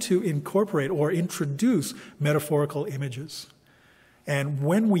try to incorporate or introduce metaphorical images. And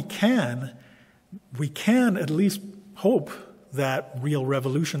when we can at least hope that real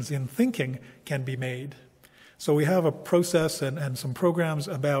revolutions in thinking can be made. So we have a process and some programs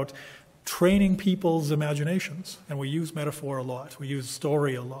about training people's imaginations, and we use metaphor a lot. We use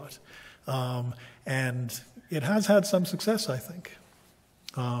story a lot. And it has had some success, I think.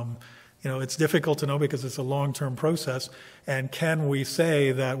 It's difficult to know because it's a long-term process. And can we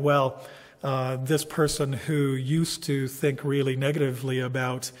say that, well, this person who used to think really negatively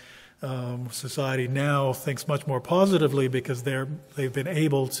about society now thinks much more positively because they've been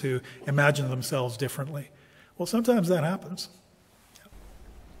able to imagine themselves differently? Well, sometimes that happens.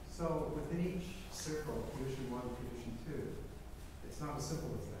 So within each circle, tradition 1, tradition 2, it's not as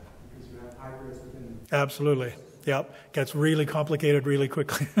simple as that because you have hybrids within. Absolutely. Yep. Gets really complicated really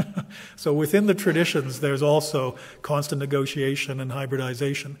quickly. So within the traditions, there's also constant negotiation and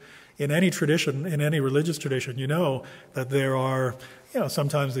hybridization. In any tradition, in any religious tradition, you know that there are,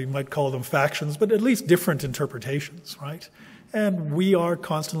 sometimes you might call them factions, but at least different interpretations, right? And we are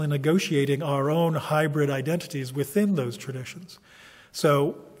constantly negotiating our own hybrid identities within those traditions.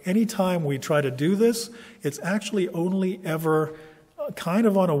 So anytime we try to do this, it's actually only ever kind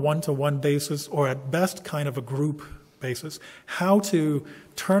of on a one-to-one basis, or at best kind of a group basis. How to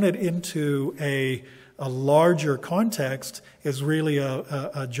turn it into a larger context is really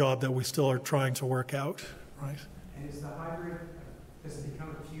a job that we still are trying to work out, right? And is the hybrid, does it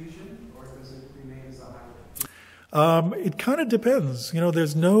become a fusion, or does it remain as a hybrid? It kind of depends.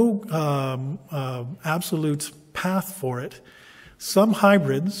 There's no absolute path for it. Some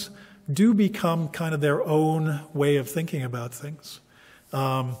hybrids do become kind of their own way of thinking about things.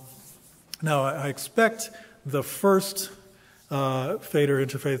 Now, I expect the first Faider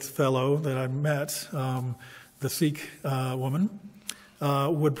Interfaith Fellow that I met, the Sikh woman,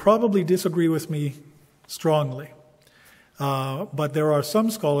 would probably disagree with me strongly. But there are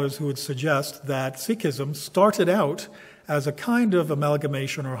some scholars who would suggest that Sikhism started out as a kind of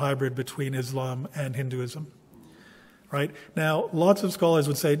amalgamation or hybrid between Islam and Hinduism. Right? Now, lots of scholars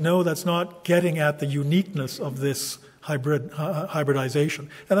would say, no, that's not getting at the uniqueness of this hybridization.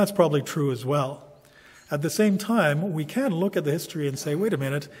 And that's probably true as well. At the same time, we can look at the history and say, wait a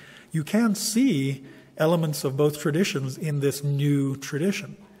minute, you can see elements of both traditions in this new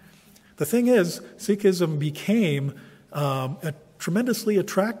tradition. The thing is, Sikhism became tremendously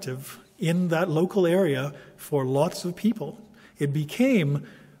attractive in that local area for lots of people. It became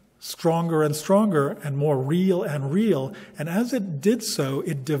stronger and stronger and more real and real. And as it did so,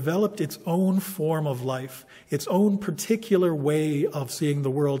 it developed its own form of life, its own particular way of seeing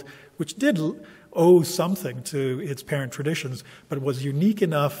the world, which did owe something to its parent traditions, but it was unique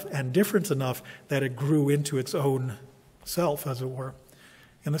enough and different enough that it grew into its own self, as it were.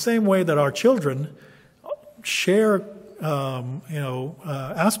 In the same way that our children share,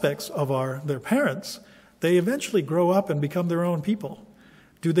 aspects of their parents, they eventually grow up and become their own people.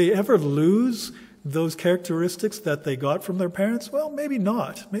 Do they ever lose those characteristics that they got from their parents? Well, maybe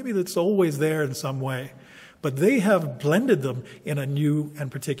not. Maybe it's always there in some way. But they have blended them in a new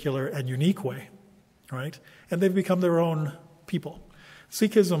and particular and unique way, right? And they've become their own people.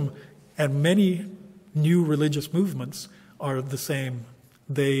 Sikhism and many new religious movements are the same.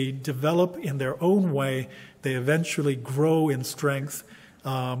 They develop in their own way. They eventually grow in strength.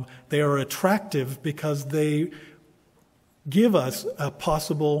 They are attractive because they give us a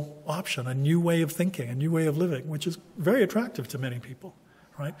possible option, a new way of thinking, a new way of living, which is very attractive to many people,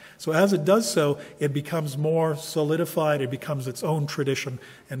 right? So as it does so, it becomes more solidified, it becomes its own tradition,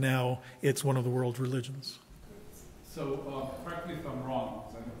 and now it's one of the world religions. So, correct me if I'm wrong,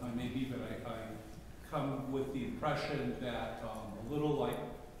 because I may be, but I come with the impression that a little like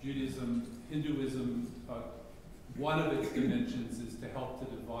Judaism, Hinduism, one of its dimensions is to help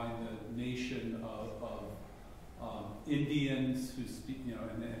to define the nation of Indians who speak,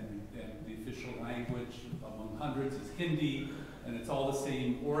 and the official language among hundreds is Hindi, and it's all the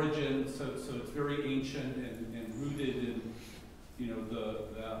same origin, so it's very ancient and rooted in, the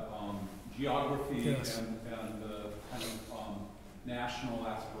geography. Yes. and the kind of national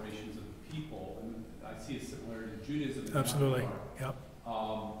aspirations of the people. And I see a similarity to Judaism in Absolutely, that regard. yep.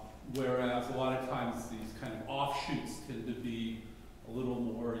 Whereas a lot of times these kind of offshoots tend to be a little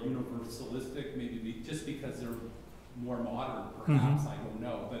more universalistic, maybe just because they're more modern, perhaps, I don't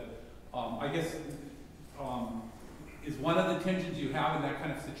know. But I guess, is one of the tensions you have in that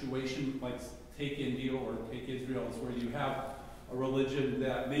kind of situation, like take India or take Israel, is where you have a religion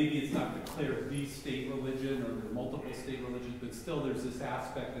that maybe it's not declared the state religion, or there are multiple state religions, but still there's this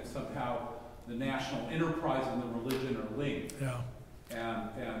aspect that somehow the national enterprise and the religion are linked. Yeah.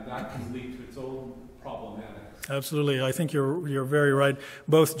 And that can lead to its own problematics. Absolutely. I think you're very right.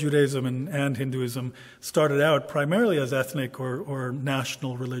 Both Judaism and Hinduism started out primarily as ethnic or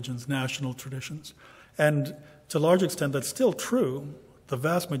national religions, national traditions. And to a large extent, that's still true. The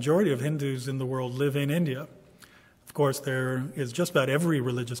vast majority of Hindus in the world live in India. Of course, there is just about every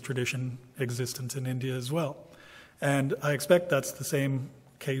religious tradition existent in India as well. And I expect that's the same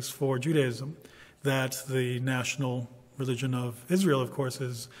case for Judaism, that the national religion of Israel, of course,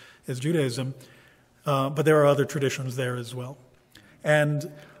 is Judaism, but there are other traditions there as well.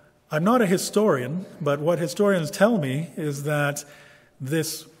 And I'm not a historian, but what historians tell me is that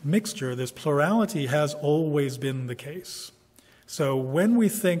this mixture, this plurality, has always been the case. So when we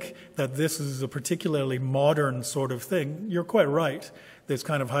think that this is a particularly modern sort of thing, you're quite right. This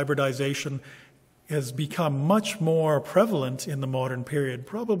kind of hybridization has become much more prevalent in the modern period,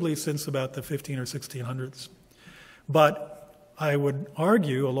 probably since about the 15 or 1600s. But I would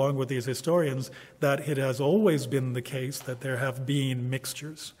argue, along with these historians, that it has always been the case that there have been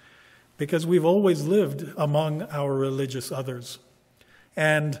mixtures, because we've always lived among our religious others.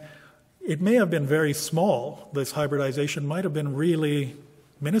 And it may have been very small. This hybridization might have been really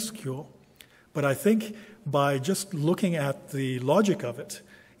minuscule. But I think by just looking at the logic of it,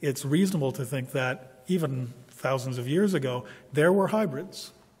 it's reasonable to think that even thousands of years ago, there were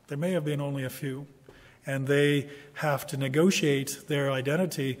hybrids. There may have been only a few. And they have to negotiate their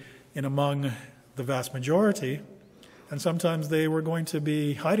identity in among the vast majority. And sometimes they were going to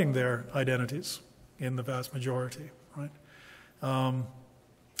be hiding their identities in the vast majority, right?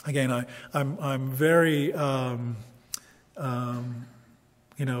 Again, I'm very,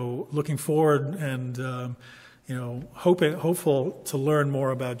 looking forward and, hopeful to learn more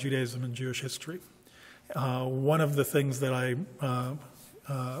about Judaism and Jewish history. One of the things that I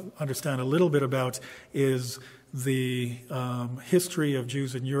understand a little bit about is the history of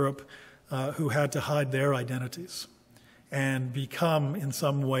Jews in Europe who had to hide their identities and become, in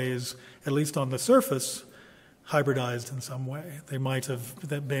some ways, at least on the surface, hybridized in some way. They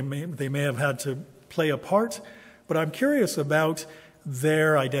may have had to play a part, but I'm curious about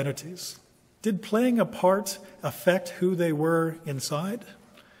their identities. Did playing a part affect who they were inside?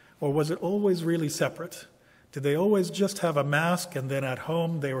 Or was it always really separate? Did they always just have a mask and then at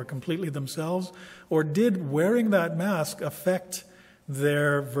home they were completely themselves? Or did wearing that mask affect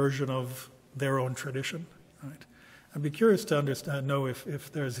their version of their own tradition? Right? I'd be curious to know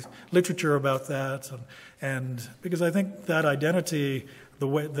if there's literature about that, and because I think that identity,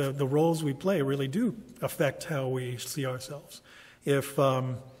 the roles we play, really do affect how we see ourselves. If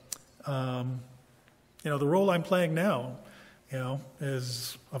the role I'm playing now,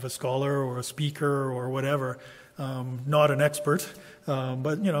 is of a scholar or a speaker or whatever, not an expert,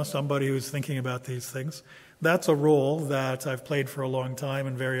 but somebody who's thinking about these things. That's a role that I've played for a long time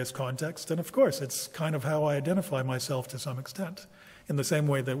in various contexts, and of course it's kind of how I identify myself to some extent, in the same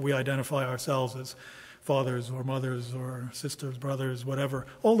way that we identify ourselves as fathers or mothers or sisters, brothers, whatever.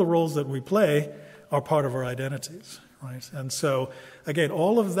 All the roles that we play are part of our identities, right? And so, again,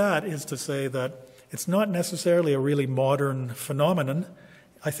 all of that is to say that it's not necessarily a really modern phenomenon.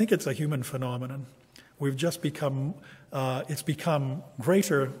 I think it's a human phenomenon. We've just become, it's become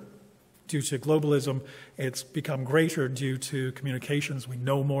greater due to globalism. It's become greater due to communications. We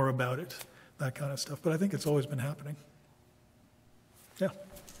know more about it, that kind of stuff. But I think it's always been happening. Yeah.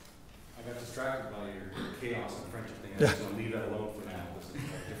 I got distracted by your chaos and friendship thing. I'm just going to leave that alone for now. There's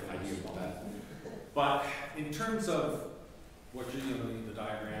different ideas about that. But in terms of what the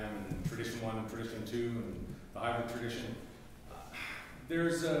diagram and tradition 1 and tradition 2 and the hybrid tradition,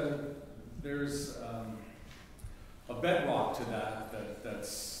 there's a bedrock to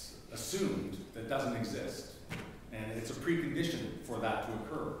that's assumed that doesn't exist, and it's a precondition for that to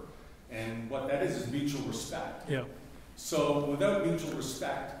occur. And what that is mutual respect. Yeah. So without mutual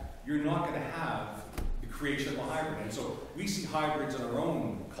respect, you're not going to have the creation of a hybrid. And so we see hybrids in our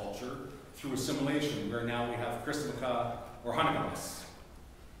own culture through assimilation, where now we have Christmas or Hanukkah,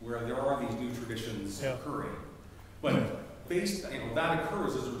 where there are these new traditions occurring. But that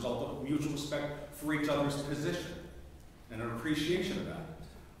occurs as a result of mutual respect for each other's position and an appreciation of that.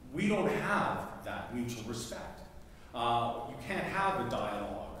 We don't have that mutual respect. You can't have a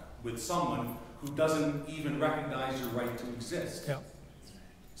dialogue with someone who doesn't even recognize your right to exist. Yeah.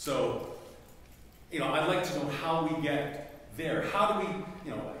 So, I'd like to know how we get there. How do we,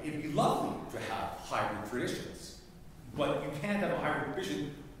 it'd be lovely to have hybrid traditions, but you can't have a hybrid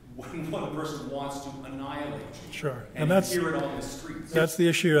tradition when one person wants to annihilate you. Sure. And that's, hear it on the streets. That's the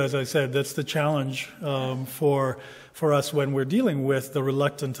issue, as I said. That's the challenge for us when we're dealing with the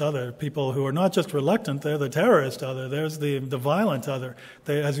reluctant other. People who are not just reluctant, they're the terrorist other. There's the violent other.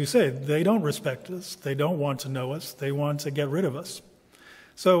 They, as you say, they don't respect us. They don't want to know us. They want to get rid of us.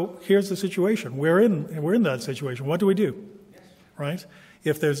 So here's the situation. We're in that situation. What do we do? Yes. Right?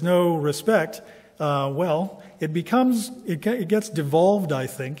 If there's no respect, it gets devolved, I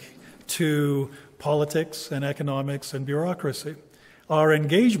think, to politics and economics and bureaucracy. our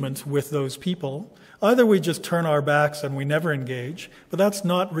engagement with those people. Either we just turn our backs and we never engage, but that's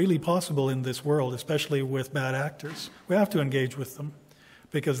not really possible in this world, especially with bad actors. We have to engage with them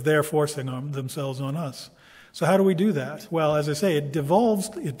because they're forcing themselves on us. So how do we do that? Well, as I say, it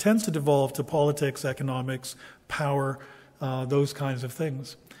tends to devolve to politics, economics, power, those kinds of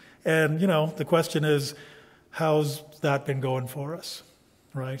things. And, the question is, how's that been going for us,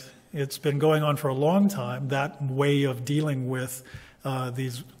 right? It's been going on for a long time, that way of dealing with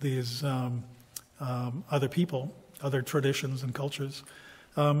these other people, other traditions and cultures.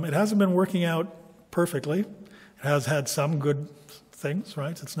 It hasn't been working out perfectly. It has had some good things,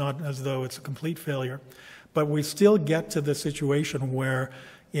 right? It's not as though it's a complete failure. But we still get to the situation where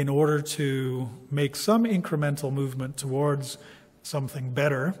in order to make some incremental movement towards something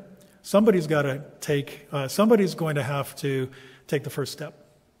better, somebody's going to have to take the first step.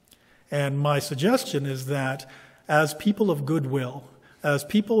 And my suggestion is that as people of goodwill, as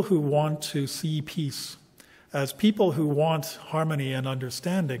people who want to see peace, as people who want harmony and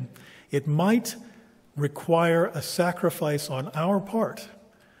understanding, it might require a sacrifice on our part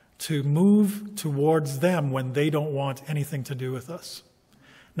to move towards them when they don't want anything to do with us.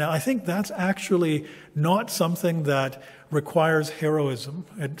 Now, I think that's actually not something that requires heroism.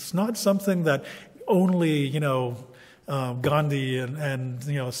 It's not something that only, Gandhi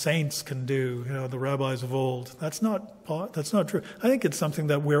and saints can do, the rabbis of old. That's not true. I think it's something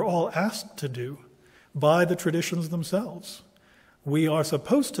that we're all asked to do by the traditions themselves. We are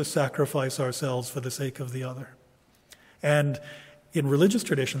supposed to sacrifice ourselves for the sake of the other. And in religious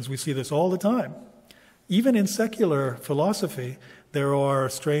traditions, we see this all the time. Even in secular philosophy, there are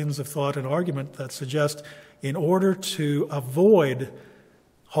strains of thought and argument that suggest in order to avoid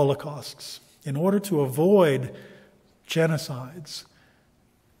holocausts, in order to avoid genocides,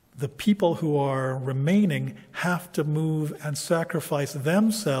 the people who are remaining have to move and sacrifice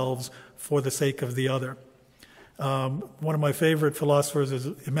themselves for the sake of the other. One of my favorite philosophers is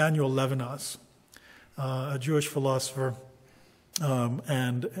Emmanuel Levinas, a Jewish philosopher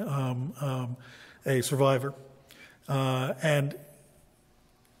and a survivor. And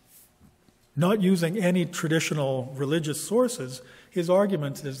not using any traditional religious sources, his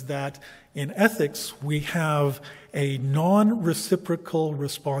argument is that in ethics we have a non-reciprocal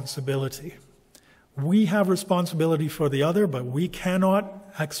responsibility. We have responsibility for the other, but we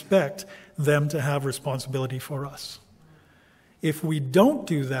cannot expect them to have responsibility for us. If we don't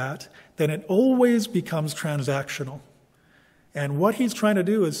do that, then it always becomes transactional. And what he's trying to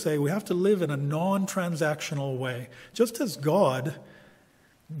do is say we have to live in a non-transactional way. Just as God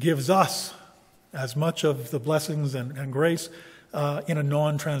gives us as much of the blessings and grace in a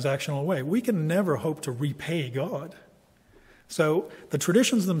non-transactional way, we can never hope to repay God. So the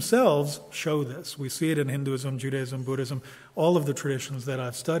traditions themselves show this. We see it in Hinduism, Judaism, Buddhism. All of the traditions that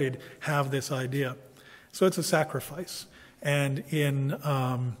I've studied have this idea. So it's a sacrifice. And in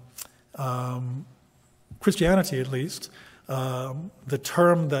Christianity, at least, the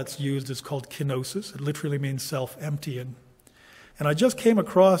term that's used is called kenosis. It literally means self-emptying. And I just came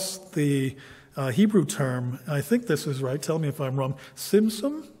across the Hebrew term, I think this is right, tell me if I'm wrong,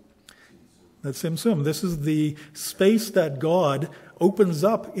 simsum? That's simsum. This is the space that God opens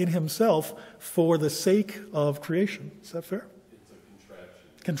up in himself for the sake of creation. Is that fair? It's a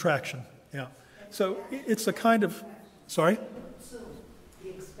contraction. Contraction, yeah. So it's a kind of, sorry? So the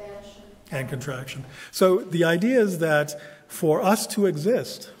expansion. And contraction. So the idea is that for us to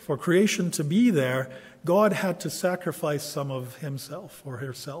exist, for creation to be there, God had to sacrifice some of himself or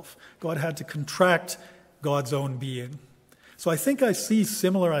herself. God had to contract God's own being. So I think I see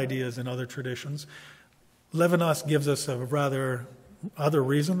similar ideas in other traditions. Levinas gives us a rather other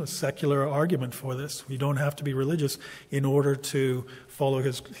reason, a secular argument for this. We don't have to be religious in order to follow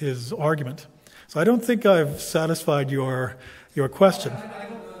his argument. So I don't think I've satisfied your question. I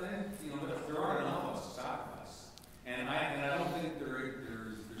don't know that, there aren't enough of us to sacrifice. And I don't think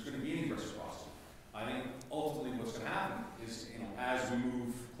there's going to be any reciprocity. I think ultimately what's going to happen is, as we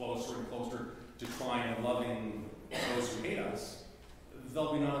move closer and closer to trying and loving those who hate us,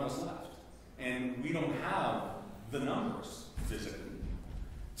 there'll be none of us left. And we don't have the numbers physically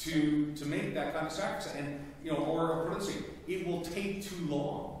to make that kind of sacrifice. And, or let's say, it will take too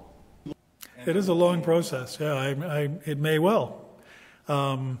long. It is a long process, yeah, it may well.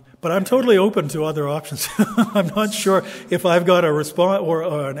 But I'm totally open to other options. I'm not sure if I've got a response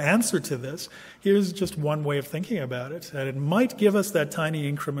or an answer to this. Here's just one way of thinking about it. And it might give us that tiny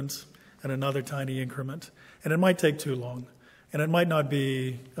increment and another tiny increment. And it might take too long. And it might not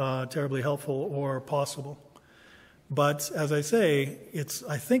be terribly helpful or possible. But as I say, it's,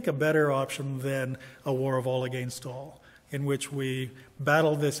 I think, a better option than a war of all against all. in which we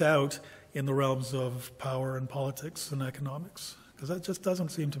battle this out in the realms of power and politics and economics, because that just doesn't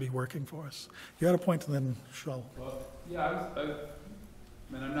seem to be working for us. You had a point, and then Shell. Well, yeah, I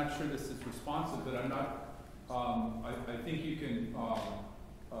mean, I'm not sure this is responsive, but I'm not, I think you can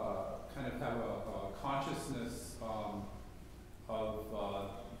kind of have a consciousness of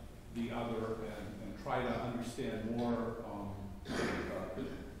the other and try to understand more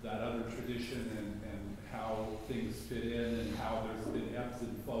that other tradition and how things fit in and how there's been ebbs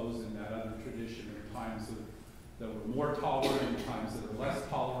and flows in that other tradition. There are times that were more tolerant and times that are less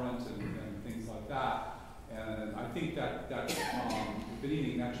tolerant and things like that. And I think that if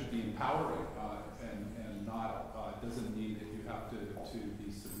anything, that should be empowering and not, doesn't mean that you have to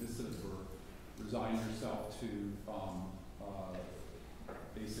be submissive or resign yourself to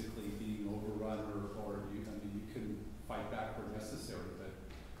basically being overrun or you can fight back where necessary. But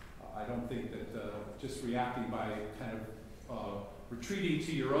I don't think that just reacting by kind of retreating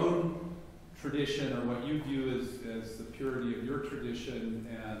to your own tradition or what you view as the purity of your tradition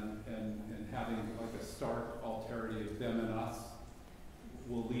and having like a stark alterity of them and us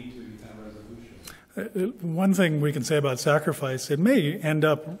will lead to that resolution. One thing we can say about sacrifice, it may end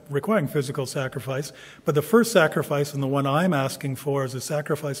up requiring physical sacrifice, but the first sacrifice and the one I'm asking for is a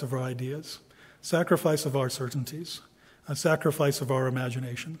sacrifice of our ideas, sacrifice of our certainties, a sacrifice of our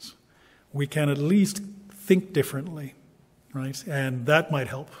imaginations. We can at least think differently, right? And that might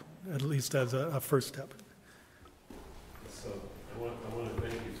help, at least as a first step. So I want to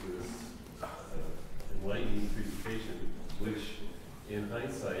thank you for this enlightening presentation, which in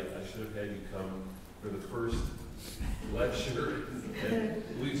hindsight I should have had you come for the first lecture, and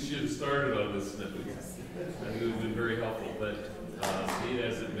we should have started on this note. I think it would have been very helpful, but be it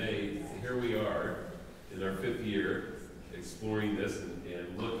as it may, here we are in our 5th year exploring this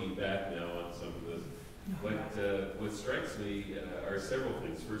and looking back now on some of this. What strikes me are several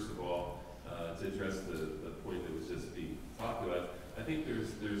things. First of all, to address the point that was just being talked about, I think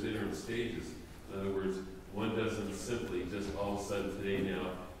there's interim stages. In other words, one doesn't simply just all of a sudden today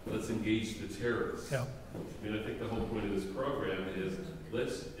now, let's engage the terrorists. Yeah. I mean, I think the whole point of this program is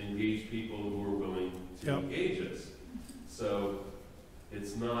let's engage people who are willing to Yeah. engage us. So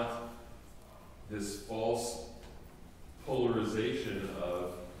it's not this false polarization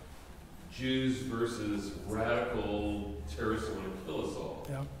of Jews versus radical terrorists who want to kill us all.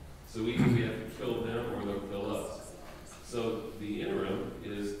 Yeah. So either we have to kill them or they'll kill us. So the interim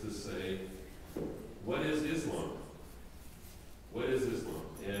is to say, what is Islam? What is Islam?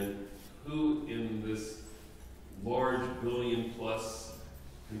 And who in this large billion-plus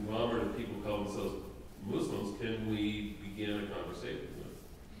conglomerate of people who call themselves Muslims can we begin a conversation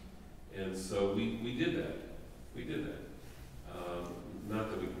with? And so we did that. We did that. Not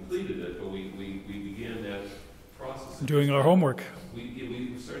that we completed it, but we began that process. Doing our homework.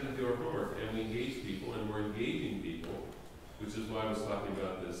 We started to do our homework, and we engaged people, and we're engaging people, which is why I was talking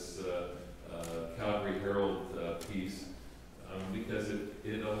about this Calgary Herald piece, because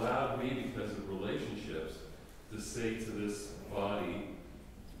it allowed me, because of relationships, to say to this body,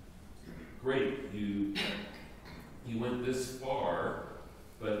 great, you went this far,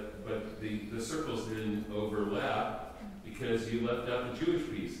 but the circles didn't overlap because you left out the Jewish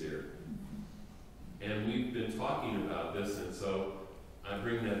piece here. And we've been talking about this, and so I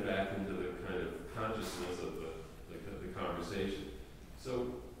bring that back into the kind of consciousness of the conversation. So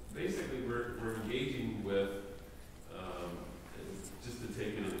basically we're engaging with, just to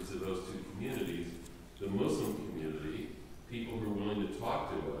take it into those two communities, the Muslim community, people who are willing to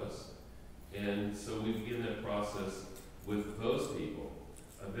talk to us, and so we begin that process with those people.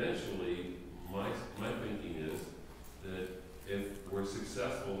 Eventually, my thinking is that if we're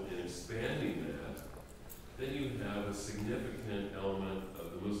successful in expanding that, then you have a significant element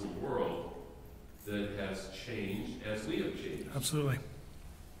of the Muslim world that has changed as we have changed. Absolutely.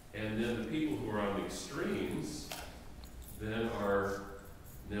 And then the people who are on the extremes then are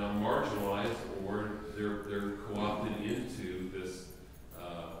now marginalized, or they're co-opted into this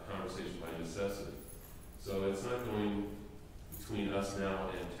conversation by necessity. So it's not going between us now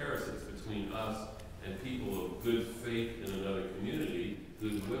and terrorists, it's between us and people of good faith in another community,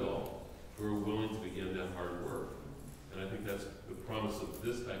 goodwill, who are willing to begin that hard work. And I think that's the promise of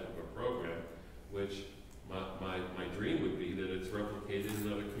this type of a program, which my dream would be that it's replicated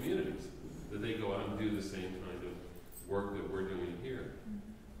in other communities, that they go out and do the same kind of work that we're doing here.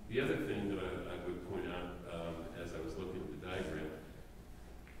 The other thing that I would point out as I was looking at the diagram,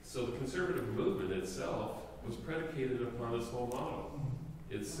 so the conservative movement itself was predicated upon this whole model.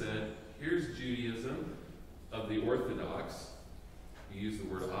 It said, here's Judaism of the Orthodox. You use the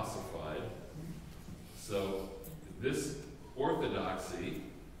word ossified. So this orthodoxy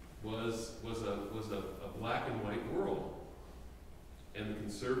was a black and white world. And the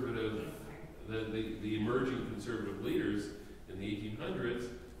conservative, the emerging conservative leaders in the 1800s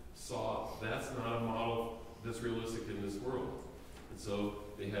saw that's not a model that's realistic in this world. And so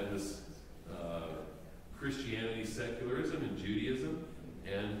they had this Christianity, secularism, and Judaism,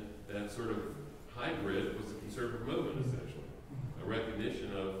 and that sort of hybrid was the conservative movement, essentially. A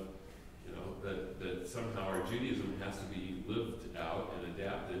recognition of, that somehow our Judaism has to be lived out and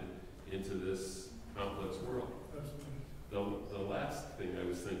adapted into this complex world. The last thing I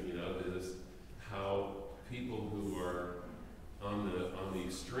was thinking of is how people who are on the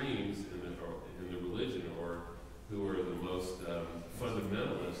extremes in the religion, or who are the most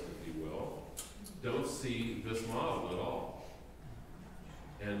fundamentalist, if you will, don't see this model at all,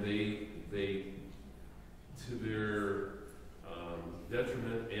 and they to their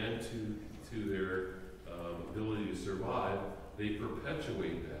detriment and to their ability to survive, they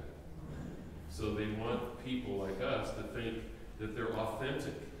perpetuate that. So they want people like us to think that they're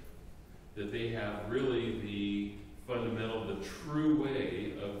authentic, that they have really the fundamental, the true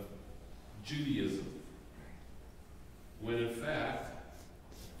way of Judaism, when in fact,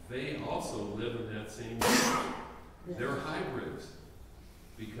 they also live in that same way. They're hybrids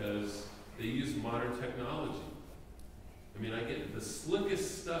because they use modern technology. I mean, I get the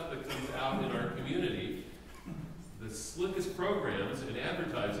slickest stuff that comes out in our community, the slickest programs and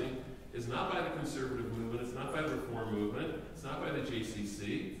advertising is not by the conservative movement, it's not by the reform movement, it's not by the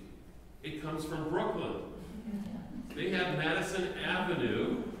JCC. It comes from Brooklyn. They have Madison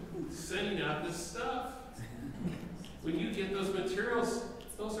Avenue sending out this stuff. When you get those materials,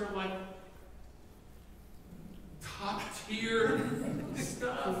 those are like top tier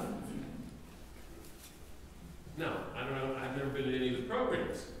stuff. No, I don't know. I've never been to any of the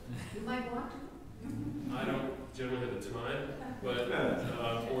programs. You might want to. I don't generally have the time, but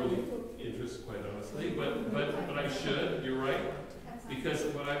or the interest, quite honestly. But I should. You're right, because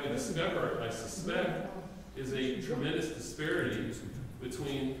what I would discover, I suspect, is a tremendous disparity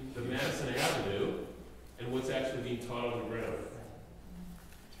between the Madison Avenue and what's actually being taught on the ground.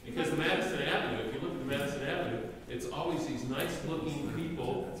 Because the Madison Avenue, if you look at the Madison Avenue, it's always these nice-looking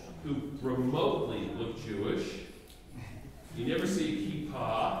people who remotely look Jewish. You never see a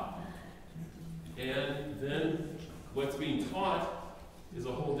kippah. And then what's being taught is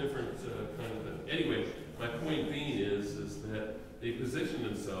a whole different kind of thing. Anyway, my point being is that they position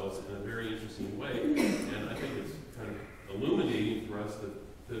themselves in a very interesting way, and I think it's kind of illuminating for us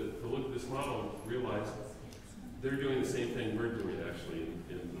to look at this model and realize they're doing the same thing we're doing actually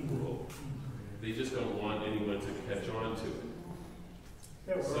in the world. They just don't want anyone to catch on to it.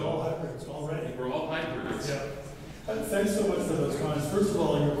 Yeah, we're all hybrids already. We're all hybrids. Yeah. Thanks so much for those comments. First of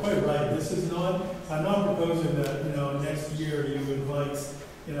all, you're quite right. This is not, I'm not proposing that, next year you invite,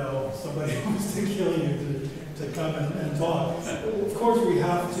 somebody who's to kill you to come and talk. Of course, we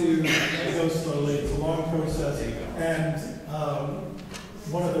have to go slowly. It's a long process. And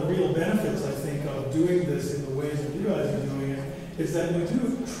one of the real benefits, I think, of doing this in the ways that you guys are doing it is that you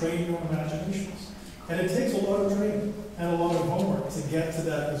do train your imaginations. And it takes a lot of training and a lot of homework to get to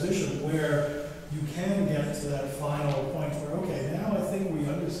that position where you can get to that final point where, okay, now I think we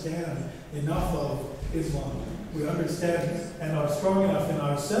understand enough of Islam. We understand and are strong enough in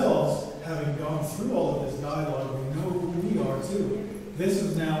ourselves, having gone through all of this dialogue, we know who we are too. This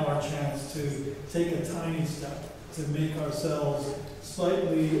is now our chance to take a tiny step to make ourselves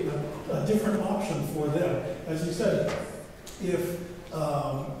slightly a different option for them. As you said, if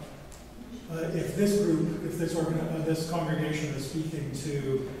this group, if this congregation is speaking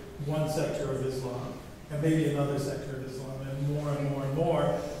to one sector of Islam, and maybe another sector of Islam, and more and more and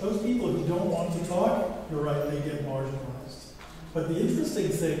more, those people who don't want to talk, you're right, they get marginalized. But the interesting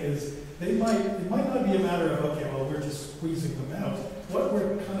thing is, it might not be a matter of, okay, well, we're just squeezing them out. What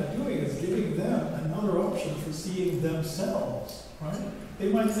we're kind of doing is giving them another option for seeing themselves, right? They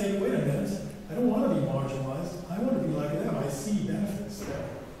might say, wait a minute, I don't want to be marginalized, I want to be like them, I see benefits there.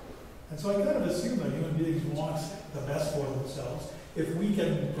 And so I kind of assume that human beings want the best for themselves. If we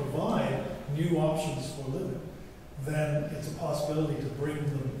can provide new options for living, then it's a possibility to bring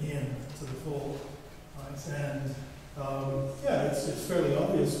them in to the fold. Right? And it's fairly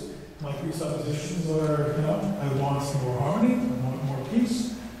obvious. My presuppositions are, I want more harmony, I want more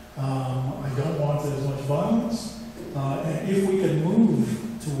peace, I don't want as much violence. And if we can move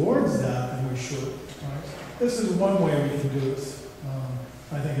towards that, then we should. Right? This is one way we can do it.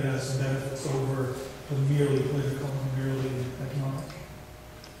 I think it has some benefits over the merely political and merely economic.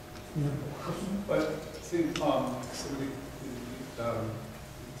 Yeah. But see,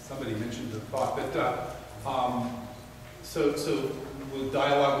 somebody mentioned the thought that So we'll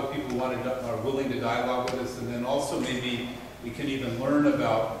dialogue with people who are willing to dialogue with us, and then also maybe we can even learn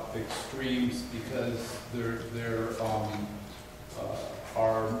about extremes, because there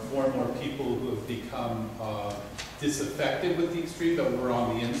are more and more people who have become disaffected with the extreme, but we're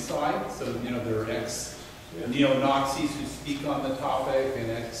on the inside. So, you know, there are ex-neo-Nazis who speak on the topic, and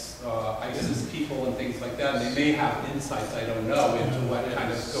ex-ISIS people and things like that. And they may have insights, I don't know, into what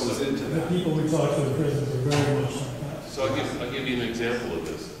kind of goes into The that. people we talk to in prisons are very much like that. So I'll give you an example of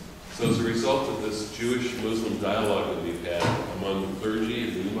this. So as a result of this Jewish-Muslim dialogue that we've had among clergy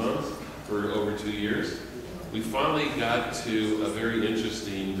and imams for over 2 years, we finally got to a very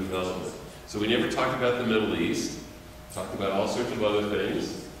interesting development. So we never talked about the Middle East, talked about all sorts of other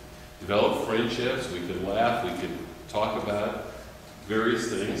things, developed friendships, we could laugh, we could talk about various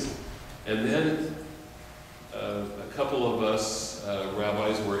things. And then a couple of us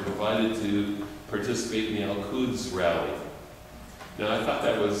rabbis were invited to participate in the Al-Quds rally. Now I thought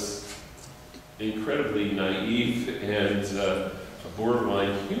that was incredibly naive and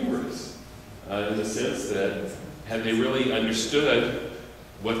borderline humorous, in the sense that had they really understood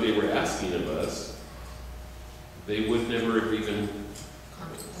what they were asking of us, they would never have even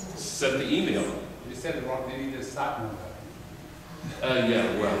sent the email. You said it wrong, they need to stop me.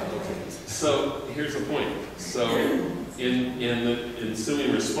 Yeah, well, okay. So here's the point. So in the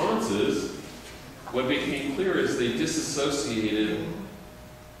ensuing responses, what became clear is they disassociated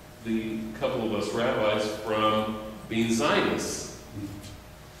the couple of us rabbis from being Zionists.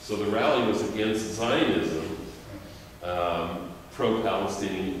 So the rally was against Zionism,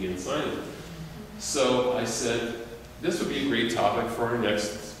 pro-Palestinian against Zionism. So I said, this would be a great topic for our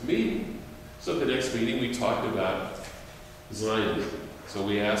next meeting. So at the next meeting, we talked about Zionism. So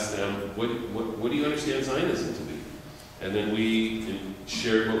we asked them, what do you understand Zionism to be? And then we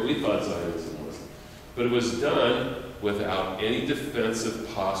shared what we thought Zionism was. But it was done without any defensive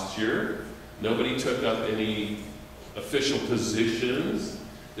posture. Nobody took up any official positions.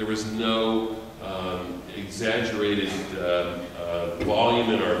 There was no exaggerated volume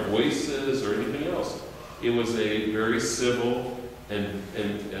in our voices or anything else. It was a very civil and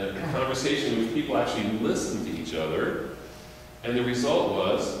conversation in which people actually listened to each other. And the result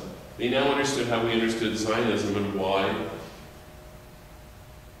was, they now understood how we understood Zionism and why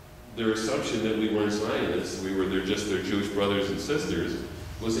their assumption that we weren't Zionists, we were just their Jewish brothers and sisters,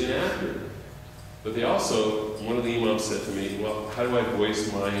 was inaccurate. But they also, one of the imams said to me, well, how do I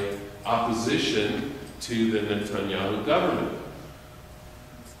voice my opposition to the Netanyahu government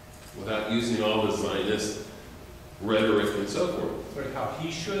without using all the Zionist rhetoric and so forth? Sorry, how he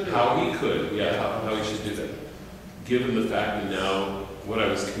should? How he could, yeah, how he should do that. Given the fact that now what I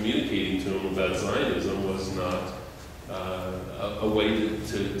was communicating to him about Zionism was not a way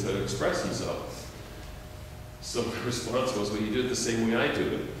to express himself. So my response was, well, you do it the same way I do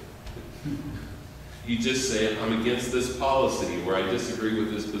it. You just say, I'm against this policy, or I disagree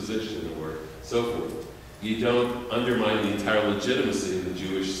with this position, or so forth. You don't undermine the entire legitimacy of the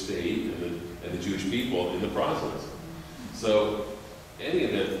Jewish state and the Jewish people in the process. So, any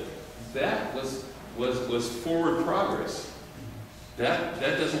event, that was forward progress. That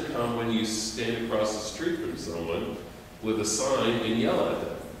doesn't come when you stand across the street from someone with a sign and yell at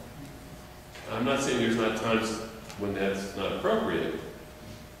them. I'm not saying there's not times when that's not appropriate,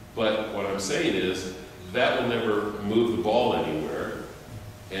 but what I'm saying is that will never move the ball anywhere,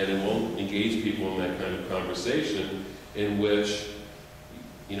 and it won't engage people in that kind of conversation in which,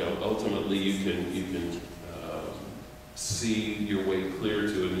 you know, ultimately you can see your way clear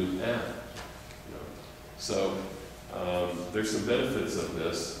to a new path. You know? So there's some benefits of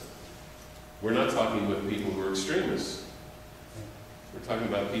this. We're not talking with people who are extremists. We're talking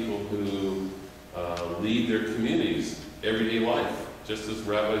about people who lead their communities, everyday life, just as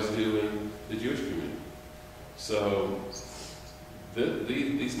rabbis do in the Jewish community. So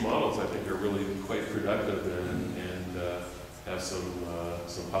these models, I think, are really quite productive and have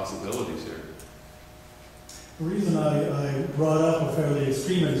some possibilities here. The reason I brought up a fairly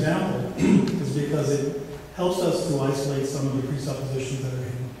extreme example is because it helps us to isolate some of the presuppositions that are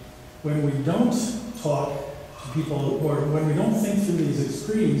hidden. When we don't talk to people, or when we don't think through these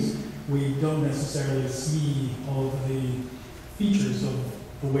extremes, we don't necessarily see all of the features of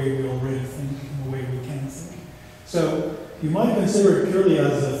the way we already think and the way we can think. So you might consider it purely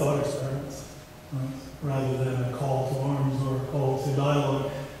as a thought experiment, right? Rather than a call to arms or a call to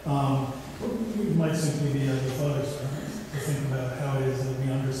dialogue. It might simply be as a thought experiment to think about how it is that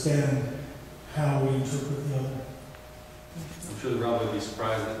we understand how we interpret the other. I'm sure the rabbi would be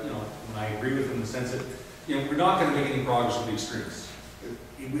surprised that, and I agree with him in the sense that, we're not going to make any progress with the extremists.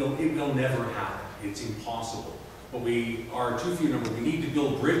 It will never happen. It's impossible. but we are too few in number. We need to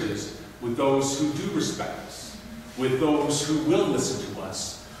build bridges with those who do respect us, with those who will listen to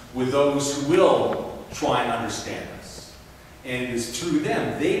us, with those who will try and understand us. And it is through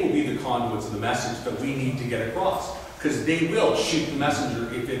them, they will be the conduits of the message that we need to get across, because they will shoot the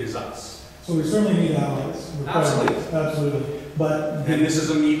messenger if it is us. So we certainly need allies. Absolutely. Absolutely. But and this is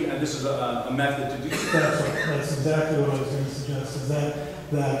a method to do that. That's right. That's exactly what I was going to suggest, is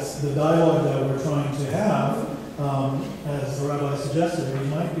that's the dialogue that we're trying to have, as the rabbi suggested, we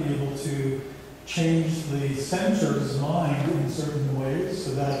might be able to change the center's mind in certain ways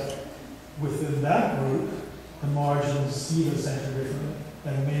so that within that group, the margins see the center differently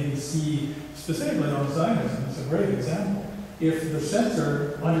and maybe see specifically on Zionism. It's a great example. If the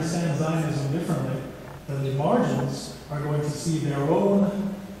center understands Zionism differently, then the margins are going to see their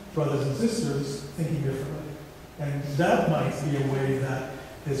own brothers and sisters thinking differently. And that might be a way that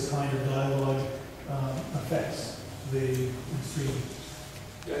this kind of dialogue affects the extreme.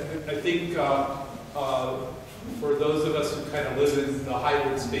 Yeah, I think for those of us who kind of live in the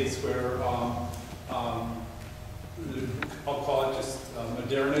hybrid space where I'll call it just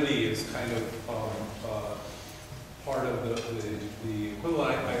modernity is kind of part of the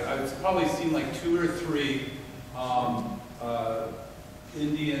equivalent. I've probably seen like 2 or 3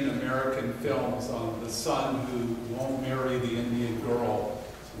 Indian American films on the son who won't marry the Indian girl,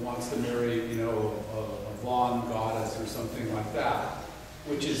 wants to marry, you know, a blonde goddess or something like that,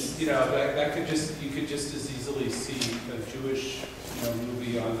 which is, you know, that could just, you could just as easily see a Jewish, you know,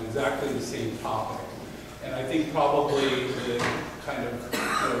 movie on exactly the same topic. And I think probably the kind of, you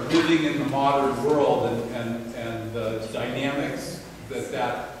know, living in the modern world and the dynamics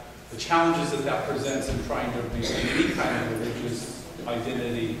the challenges that presents in trying to maintain any kind of religious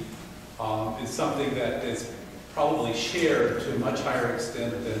identity is something that is probably shared to a much higher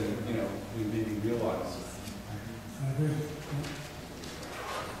extent than, you know, we maybe realize. I agree.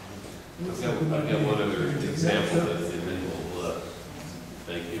 I've got one other example and then we'll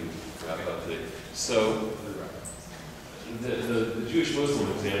thank you, wrap up today. So the Jewish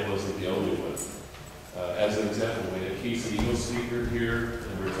Muslim example isn't the only one. As an example, we had Casey Eagle speaker here,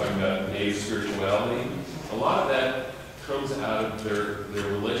 and we were talking about native spirituality. A lot of that comes out of their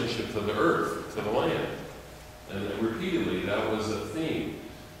relationship to the earth, to the land. And repeatedly, that was a theme.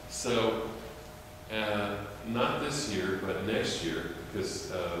 So, not this year, but next year,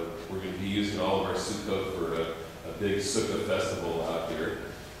 because we're going to be using all of our Sukkot for a big Sukkot festival out here.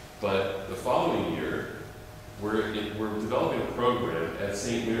 But the following year, we're developing a program at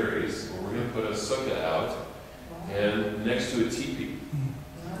St. Mary's where we're going to put a sukkah out and next to a teepee.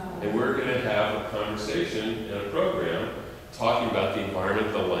 And we're going to have a conversation and a program talking about the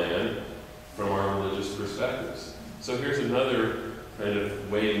environment, the land, from our religious perspectives. So here's another kind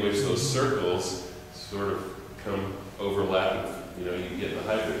of way in which those circles sort of come overlapping. You know, you get the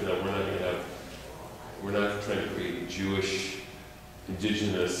hybrid. No, we're not trying to create Jewish,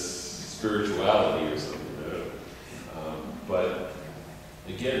 indigenous spirituality or something. No. But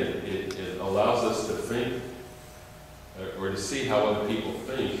again, it allows us to think or to see how other people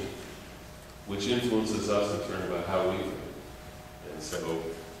think, which influences us in turn about how we think. And so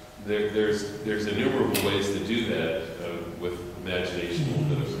there's innumerable ways to do that with imagination and a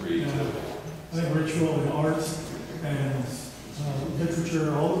little bit of creativity. I think ritual and art and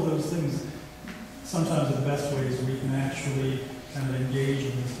literature, all of those things, sometimes are the best ways we can actually kind of engage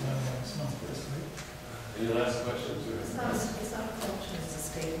in this dialogue. It's not this, right? Any last questions? It's not a question, it's a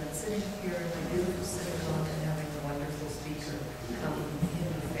statement. Sitting here in the beautiful synagogue and having a wonderful speaker come in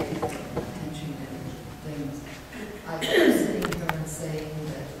the faith and teaching and things, I am sitting here and saying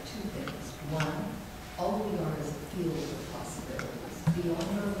that 2 things. One, all we are is a field of possibilities beyond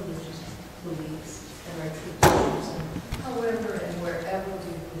our religious beliefs and our traditions, and however and wherever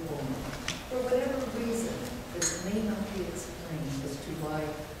we were born. For whatever reason that may not be explained as to why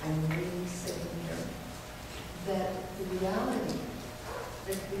I'm really sitting here, that the reality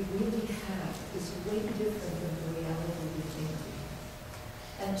that we really have is way different than the reality we think we have.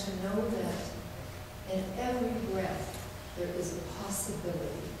 And to know that in every breath there is a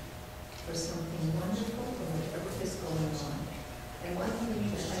possibility for something wonderful or whatever is going on. And one thing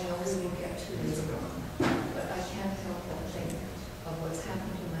that I know we will get to later on, but I can't help but think of what's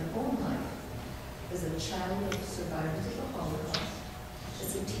happened in my own life as a child of survivors of the Holocaust,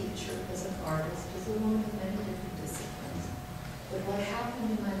 as a teacher, as an artist, as a woman of many different disciplines. But what happened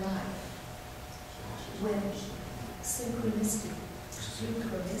in my life when synchronicity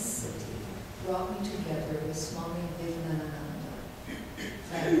brought me together with Swami Vivekananda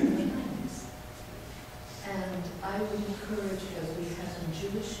back in the 90s. And I would encourage, as we have in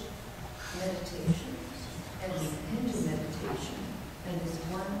Jewish meditation, and Hindu meditation, and is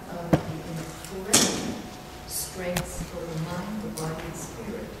one of the incredible strengths for the mind, the body, and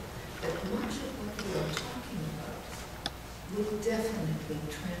spirit, that much of what we are talking about will definitely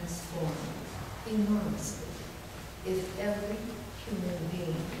transform enormously if every human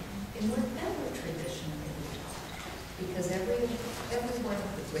being, in whatever tradition they be taught, because every one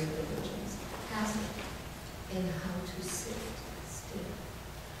of the great religions has it, in how to sit still.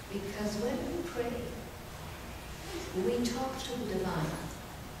 Because when we pray, we talk to the divine,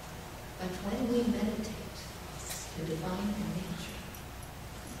 but when we meditate, the divine in nature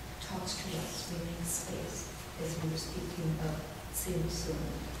talks to us. We make space, as we were speaking of Sim Sum,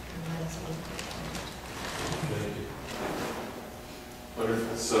 and that's all. Thank you.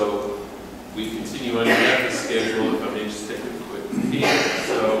 Wonderful. So we continue on the schedule. If I may just take a quick peek.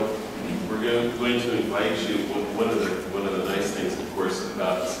 So we're going to invite you. One of the nice things, of course,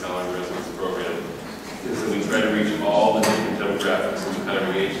 about the Scholar in Residence program is that we try to reach all the different demographics in the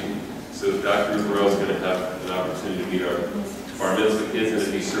congregation. So Dr. Ruberell is going to have an opportunity to meet our bar mitzvah kids, and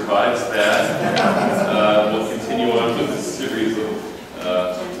if he survives that, we'll continue on with a series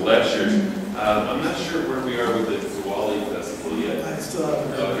of lectures. I'm not sure where we are with the Diwali festival yet. I still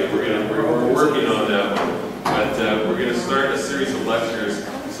haven't. Okay, we're working on that one, but we're going to start a series of lectures.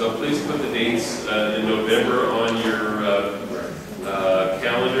 So please put the dates in November on your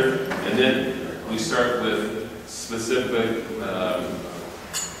calendar, and then we start with specific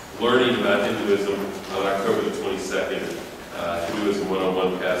learning about Hinduism on October the 22nd. Hinduism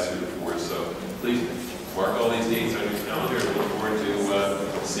 101 Pass Through the Four. So please mark all these dates on your calendar, and look forward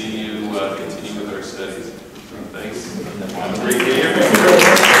to seeing you continue with our studies. Thanks. Have a great day, everyone.